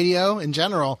concept of radio in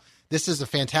general, this is a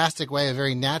fantastic way, a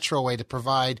very natural way to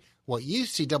provide what you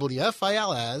see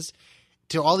WFIL as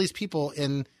to all these people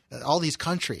in all these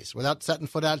countries without setting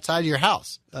foot outside of your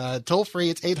house. Toll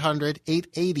free, it's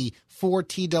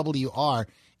 800-880-4TWR,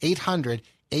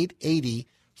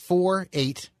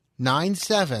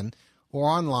 800-880-4897, or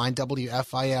online,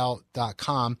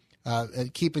 WFIL.com.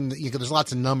 There's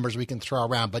lots of numbers we can throw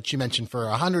around, but you mentioned for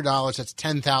 $100, that's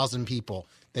 10,000 people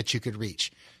that you could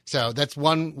reach. So that's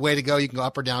one way to go. You can go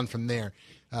up or down from there.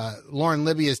 Lauren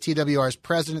Libby is TWR's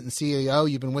president and CEO.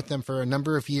 You've been with them for a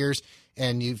number of years,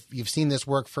 and you've seen this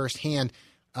work firsthand.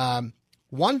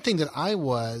 One thing that I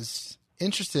was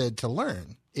interested to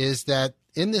learn is that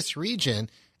in this region,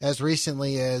 as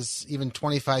recently as even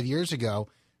 25 years ago,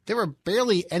 there were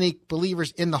barely any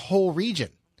believers in the whole region.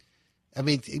 I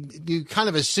mean, you kind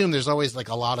of assume there's always like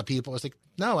a lot of people. It's like,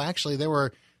 no, actually there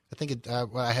were, I think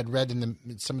what I had read in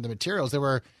some of the materials, there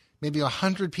were maybe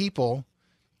 100 people,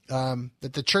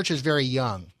 that the church is very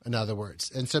young, in other words.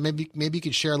 And so maybe you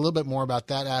could share a little bit more about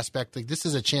that aspect. Like, this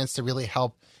is a chance to really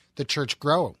help the church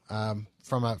grow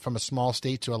from a small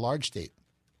state to a large state.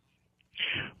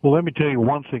 Well, let me tell you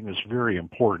one thing that's very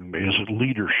important is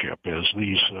leadership as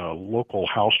these local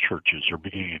house churches are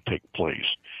beginning to take place.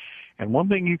 And one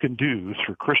thing you can do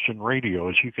through Christian radio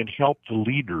is you can help the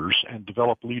leaders and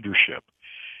develop leadership.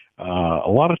 A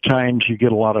lot of times you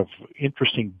get a lot of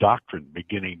interesting doctrine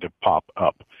beginning to pop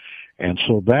up. And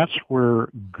so that's where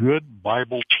good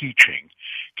Bible teaching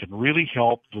can really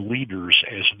help the leaders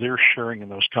as they're sharing in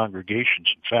those congregations.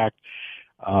 In fact,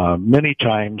 many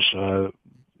times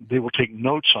they will take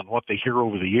notes on what they hear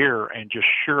over the air and just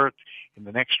share it in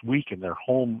the next week in their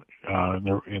home,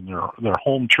 in their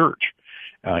home church,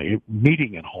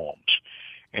 meeting in homes.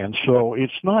 And so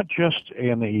it's not just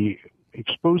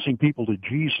exposing people to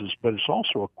Jesus, but it's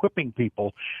also equipping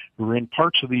people who are in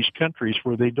parts of these countries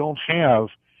where they don't have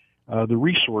the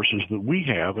resources that we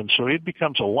have. And so it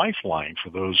becomes a lifeline for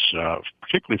those,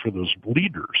 particularly for those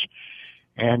leaders.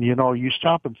 And, you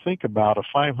stop and think about a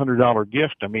 $500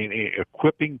 gift. I mean,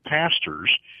 equipping pastors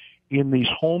in these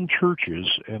home churches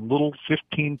and little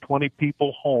 15, 20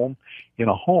 people home in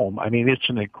a home. I mean, it's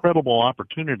an incredible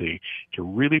opportunity to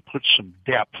really put some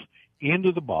depth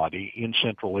into the body in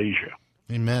Central Asia.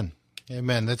 Amen.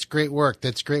 Amen. That's great work.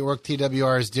 That's great work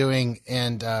TWR is doing,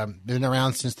 and been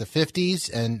around since the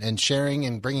 50s and sharing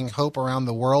and bringing hope around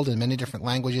the world in many different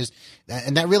languages.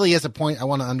 And that really is a point I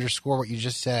want to underscore what you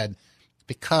just said,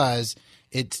 because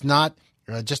it's not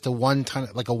just a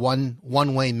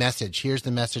one-way message. Here's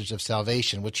the message of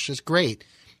salvation, which is great,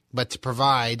 but to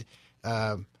provide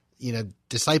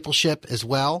discipleship as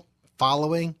well,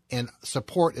 following and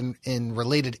support in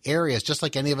related areas. Just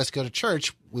like any of us go to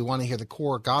church, we want to hear the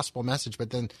core gospel message, but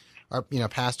then our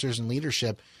pastors and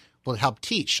leadership will help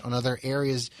teach on other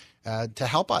areas to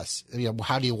help us.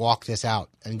 How do you walk this out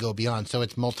and go beyond? So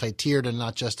it's multi-tiered and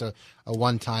not just a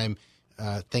one-time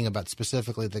thing about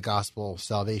specifically the gospel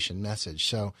salvation message.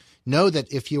 So know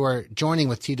that if you are joining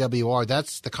with TWR,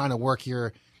 that's the kind of work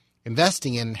you're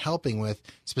investing in and helping with,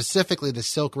 specifically the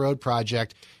Silk Road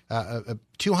Project, a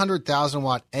 200,000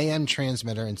 watt AM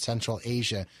transmitter in Central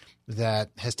Asia that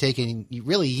has taken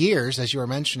really years, as you were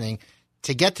mentioning,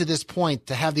 to get to this point,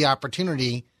 to have the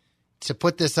opportunity to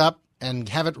put this up and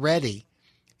have it ready.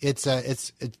 They say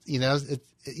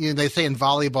in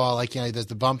volleyball, there's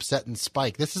the bump, set, and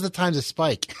spike. This is the time to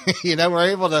spike. We're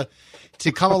able to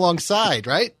come alongside,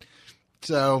 right?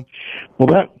 So,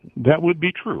 well, that would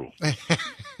be true.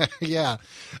 Yeah.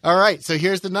 All right. So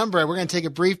here's the number. We're going to take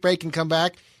a brief break and come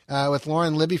back with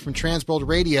Lauren Libby from Transworld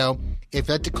Radio. If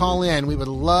you had to call in, we would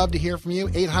love to hear from you.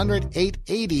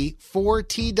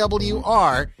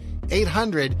 800-880-4TWR.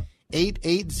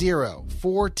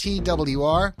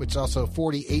 800-880-4TWR, which is also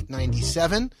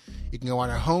 4897. You can go on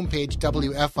our homepage,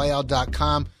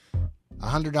 WFIL.com. A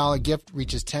 $100 gift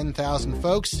reaches 10,000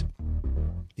 folks.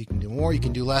 You can do more, you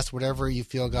can do less, whatever you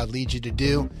feel God leads you to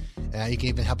do. You can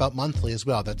even help out monthly as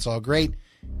well. That's all great.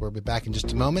 We'll be back in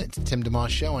just a moment. It's the Tim DeMoss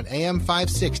Show on AM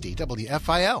 560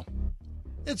 WFIL.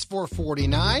 It's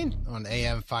 4:49 on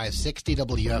AM 560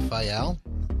 WFIL.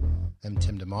 I'm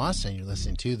Tim DeMoss, and you're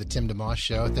listening to the Tim DeMoss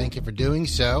Show. Thank you for doing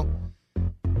so.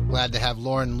 Glad to have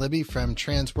Lauren Libby from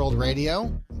Transworld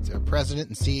Radio, their president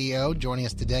and CEO, joining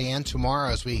us today and tomorrow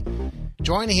as we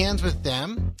join hands with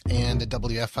them and the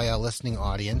WFIL listening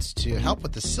audience to help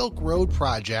with the Silk Road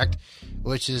Project,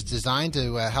 which is designed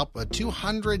to help a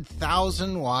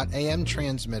 200,000 watt AM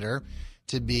transmitter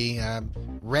to be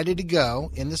ready to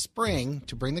go in the spring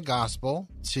to bring the gospel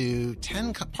to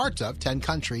 10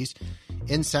 countries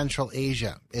in Central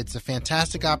Asia. It's a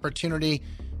fantastic opportunity.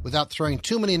 Without throwing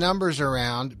too many numbers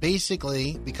around,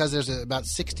 basically, because there's about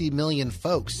 60 million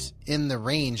folks in the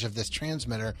range of this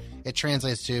transmitter, it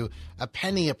translates to a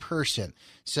penny a person.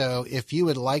 So if you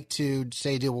would like to,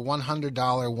 say, do a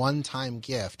 $100 one-time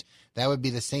gift, that would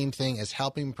be the same thing as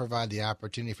helping provide the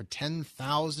opportunity for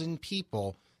 10,000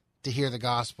 people to hear the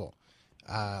gospel.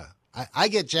 I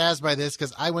get jazzed by this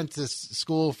because I went to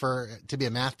school to be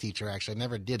a math teacher, actually. I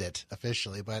never did it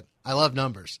officially, but I love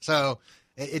numbers. So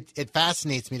it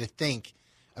fascinates me to think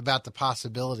about the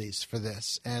possibilities for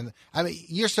this. And I mean,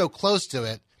 you're so close to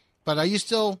it, but are you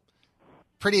still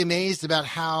pretty amazed about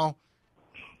how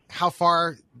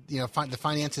far the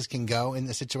finances can go in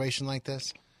a situation like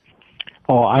this?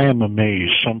 Oh, I am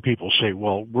amazed. Some people say,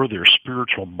 well, were there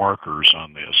spiritual markers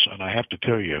on this? And I have to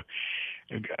tell you,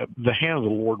 the hand of the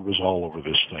Lord was all over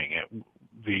this thing.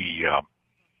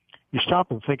 You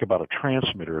stop and think about a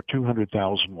transmitter, a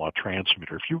 200,000 watt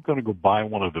transmitter. If you're going to go buy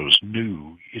one of those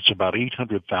new, it's about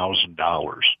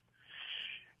 $800,000.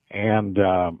 And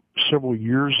several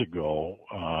years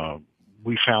ago,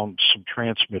 we found some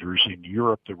transmitters in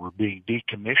Europe that were being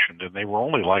decommissioned, and they were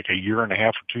only like a year and a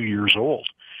half or 2 years old.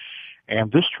 And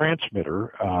this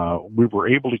transmitter, we were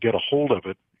able to get a hold of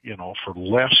it, for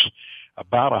less,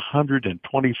 about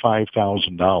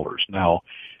 $125,000. Now,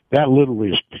 that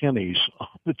literally is pennies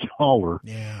on the dollar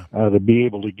to be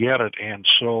able to get it. And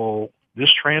so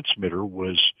this transmitter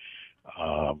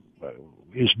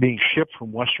is being shipped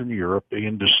from Western Europe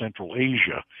into Central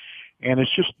Asia. And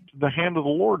it's just the hand of the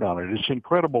Lord on it. It's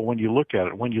incredible when you look at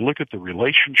it. When you look at the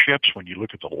relationships, when you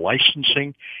look at the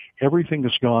licensing, everything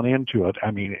that's gone into it.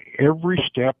 I mean, every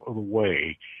step of the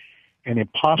way, an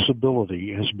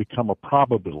impossibility has become a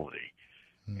probability.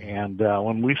 And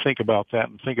when we think about that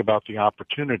and think about the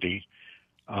opportunity,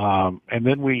 and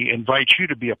then we invite you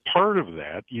to be a part of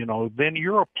that, then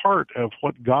you're a part of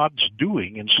what God's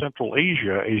doing in Central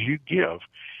Asia as you give.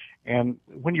 And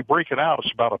when you break it out,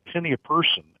 it's about a penny a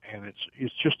person, and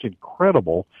it's just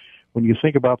incredible when you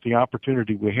think about the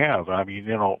opportunity we have. I mean,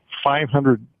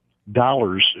 $500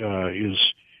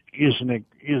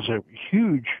 is a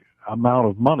huge amount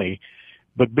of money,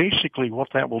 But basically what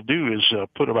that will do is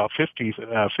put about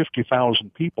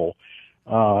 50,000 people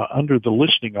under the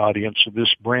listening audience of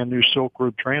this brand new Silk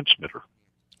Road transmitter.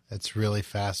 That's really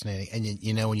fascinating. And,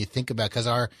 you know, when you think about, because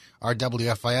our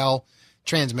WFIL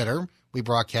transmitter, we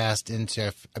broadcast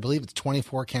into, I believe it's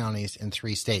 24 counties in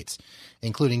 3 states,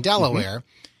 including Delaware.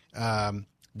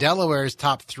 Delaware's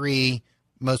top 3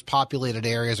 most populated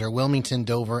areas are Wilmington,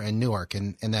 Dover, and Newark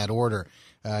in that order.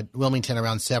 Wilmington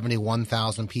around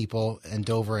 71,000 people, and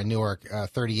Dover and Newark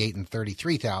 38 and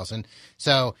 33,000.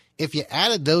 So if you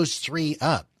added those 3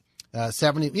 up,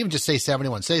 70, even just say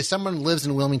 71. Say someone lives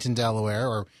in Wilmington, Delaware,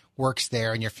 or works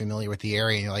there, and you're familiar with the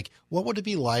area, and you're like, what would it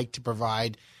be like to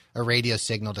provide a radio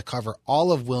signal to cover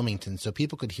all of Wilmington so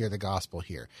people could hear the gospel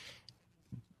here?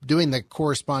 Doing the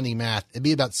corresponding math, it'd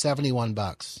be about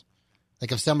 $71.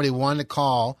 Like if somebody wanted to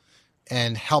call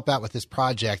and help out with this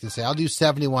project and say, I'll do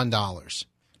 $71.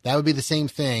 That would be the same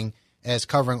thing as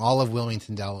covering all of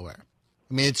Wilmington, Delaware.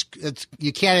 I mean, it's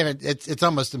you can't even, it's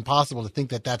almost impossible to think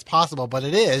that that's possible, but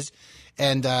it is.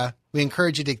 And we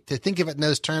encourage you to think of it in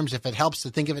those terms. If it helps to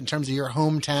think of it in terms of your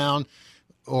hometown,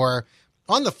 or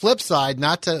on the flip side,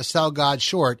 not to sell God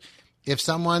short, if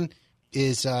someone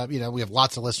is, we have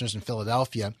lots of listeners in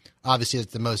Philadelphia. Obviously,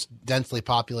 it's the most densely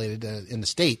populated in the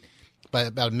state, but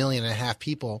about 1.5 million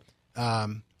people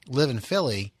live in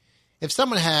Philly. If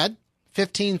someone had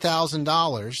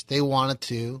 $15,000 they wanted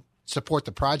to support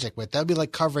the project with, that would be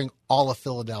like covering all of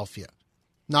Philadelphia.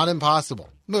 Not impossible.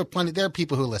 There are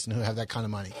people who listen who have that kind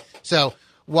of money. So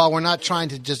while we're not trying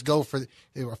to just go for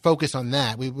or focus on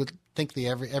that, we would think the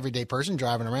everyday person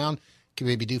driving around can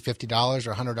maybe do $50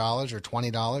 or $100 or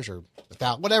 $20 or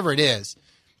 $1,000, whatever it is.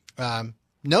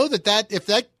 Know that if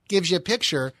that gives you a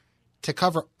picture, to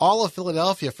cover all of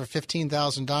Philadelphia for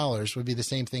 $15,000 would be the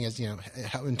same thing as,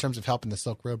 in terms of helping the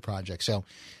Silk Road Project. So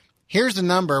here's the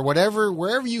number.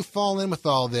 Wherever you fall in with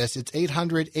all this, it's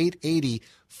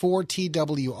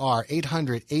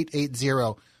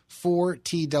 800-880-4TWR,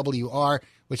 800-880-4TWR,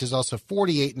 which is also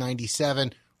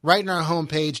 4897, right on our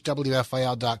homepage,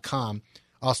 WFIL.com.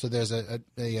 Also, there's a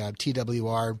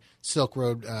TWR Silk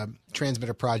Road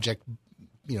Transmitter Project,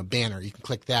 banner. You can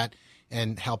click that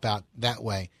and help out that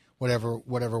way.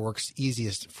 Whatever works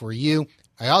easiest for you.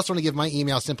 I also want to give my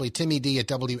email, simply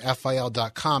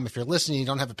timmyd@wfil.com. If you're listening, you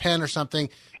don't have a pen or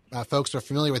something, folks are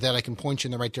familiar with that, I can point you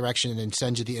in the right direction and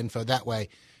send you the info that way.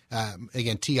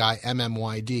 Again,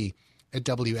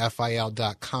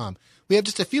 timmyd@wfil.com. We have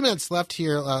just a few minutes left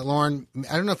here, Lauren.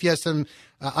 I don't know if you have some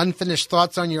unfinished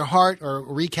thoughts on your heart or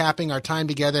recapping our time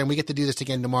together, and we get to do this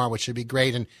again tomorrow, which should be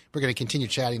great. And we're going to continue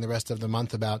chatting the rest of the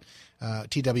month about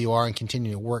TWR and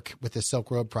continue to work with the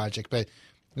Silk Road Project. But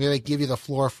we're going to give you the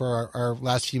floor for our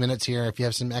last few minutes here. If you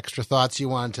have some extra thoughts you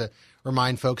want to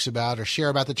remind folks about or share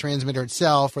about the transmitter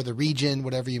itself or the region,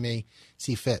 whatever you may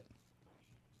see fit.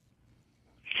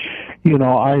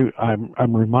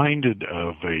 I'm reminded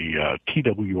of a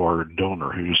TWR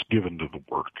donor who's given to the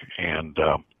work, and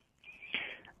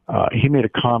he made a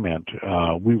comment.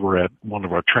 We were at one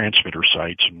of our transmitter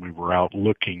sites, and we were out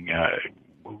looking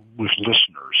with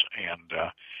listeners, and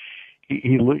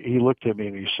he looked at me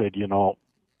and he said,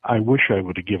 I wish I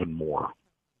would have given more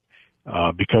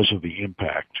because of the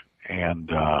impact. And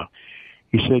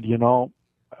he said,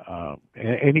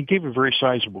 and he gave a very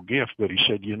sizable gift, but he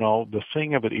said, the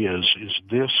thing of it is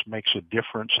this makes a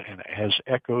difference and it has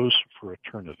echoes for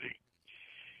eternity.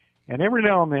 And every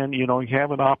now and then, you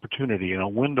have an opportunity, and a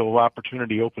window of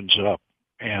opportunity opens up,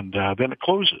 and then it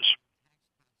closes.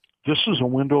 This is a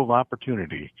window of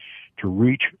opportunity to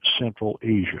reach Central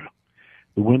Asia.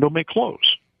 The window may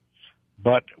close,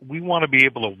 but we want to be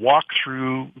able to walk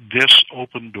through this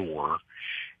open door,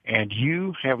 and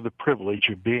you have the privilege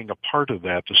of being a part of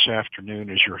that this afternoon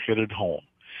as you're headed home.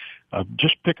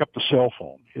 Just pick up the cell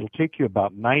phone. It'll take you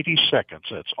about 90 seconds.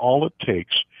 That's all it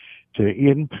takes to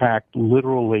impact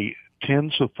literally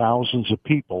tens of thousands of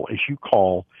people as you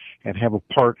call and have a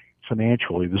part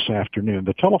financially this afternoon.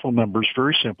 The telephone number is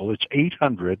very simple. It's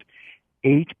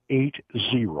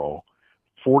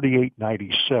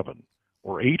 800-880-4897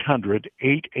 or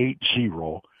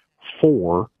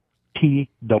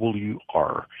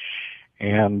 800-880-4TWR.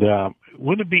 And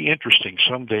wouldn't it be interesting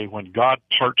someday when God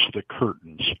parts the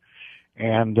curtains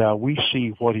and we see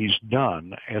what he's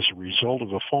done as a result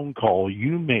of a phone call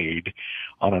you made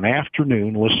on an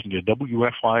afternoon listening to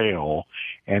WFIL,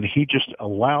 and he just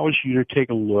allows you to take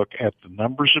a look at the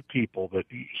numbers of people that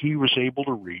he was able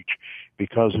to reach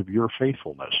because of your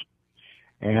faithfulness.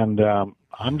 And I'm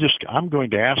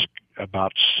going to ask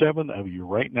about 7 of you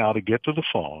right now to get to the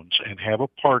phones and have a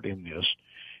part in this.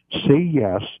 Say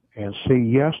yes, and say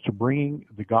yes to bringing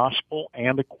the gospel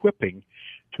and equipping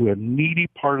to a needy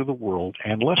part of the world,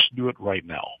 and let's do it right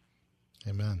now.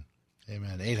 Amen.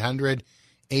 Amen.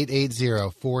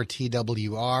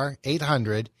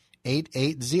 800-880-4TWR,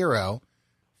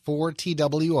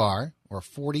 800-880-4TWR, or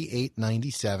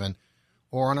 4897,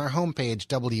 or on our homepage,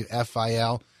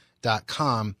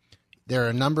 WFIL.com. There are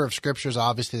a number of scriptures,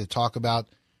 obviously, that talk about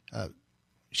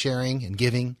sharing and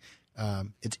giving.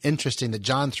 It's interesting that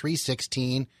John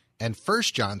 3:16 and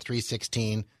 1 John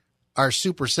 3:16 are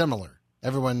super similar.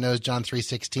 Everyone knows John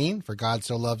 3:16, for God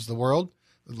so loved the world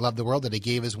that he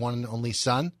gave his one and only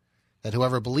Son, that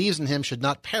whoever believes in him should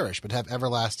not perish but have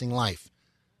everlasting life.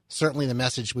 Certainly the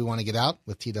message we want to get out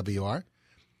with TWR.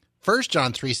 1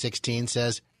 John 3:16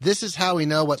 says, this is how we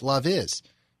know what love is.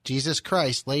 Jesus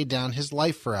Christ laid down his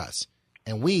life for us,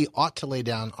 and we ought to lay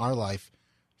down our life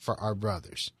for our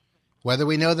brothers. Whether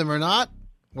we know them or not,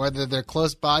 whether they're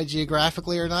close by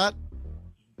geographically or not,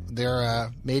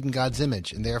 they're made in God's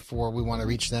image, and therefore we want to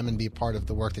reach them and be part of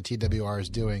the work that TWR is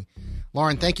doing.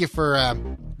 Lauren, thank you for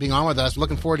being on with us.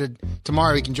 Looking forward to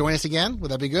tomorrow. You can join us again.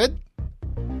 Would that be good?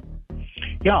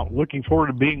 Yeah, looking forward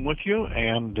to being with you,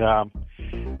 and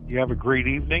you have a great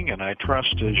evening, and I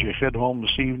trust as you head home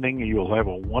this evening, you'll have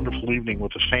a wonderful evening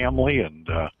with the family, and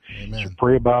so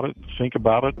pray about it, think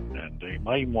about it, and you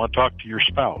might even want to talk to your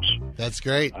spouse. That's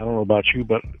great. I don't know about you,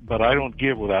 but I don't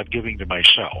give without giving to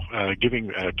myself,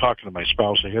 talking to my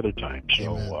spouse ahead of time,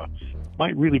 so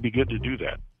might really be good to do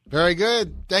that. Very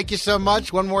good. Thank you so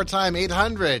much. One more time,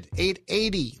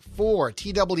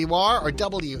 800-880-4TWR or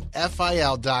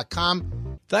WFIL.com.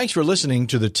 Thanks for listening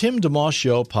to the Tim DeMoss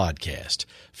Show podcast.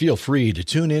 Feel free to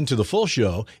tune in to the full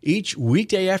show each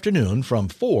weekday afternoon from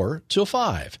 4 till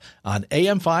 5 on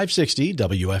AM 560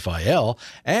 WFIL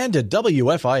and at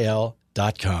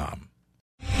WFIL.com.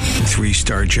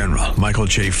 3-star General Michael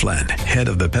J. Flynn, head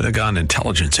of the Pentagon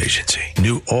Intelligence Agency,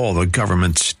 knew all the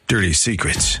government's dirty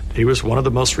secrets. He was one of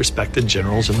the most respected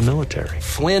generals in the military.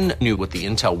 Flynn knew what the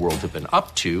intel world had been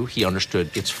up to. He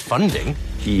understood its funding.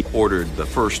 He ordered the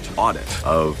first audit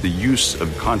of the use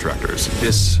of contractors.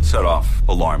 This set off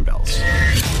alarm bells.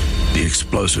 The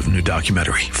explosive new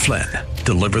documentary, Flynn,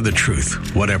 Deliver the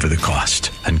Truth, Whatever the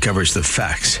Cost, uncovers the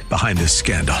facts behind this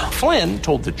scandal. Flynn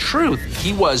told the truth.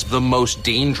 He was the most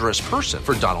dangerous person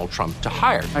for Donald Trump to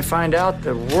hire. I find out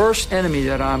the worst enemy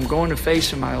that I'm going to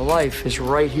face in my life is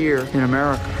right here in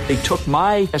America. They took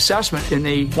my assessment and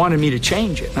they wanted me to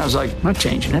change it. And I was like, I'm not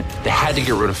changing it. They had to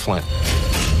get rid of Flynn.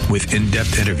 With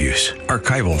in-depth interviews,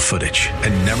 archival footage,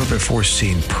 and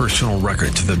never-before-seen personal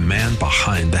records of the man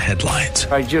behind the headlines.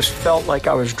 I just felt like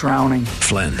I was drowning.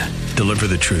 Flynn, Deliver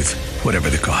the Truth, Whatever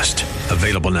the Cost.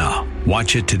 Available now.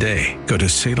 Watch it today. Go to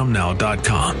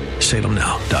salemnow.com.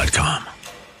 salemnow.com.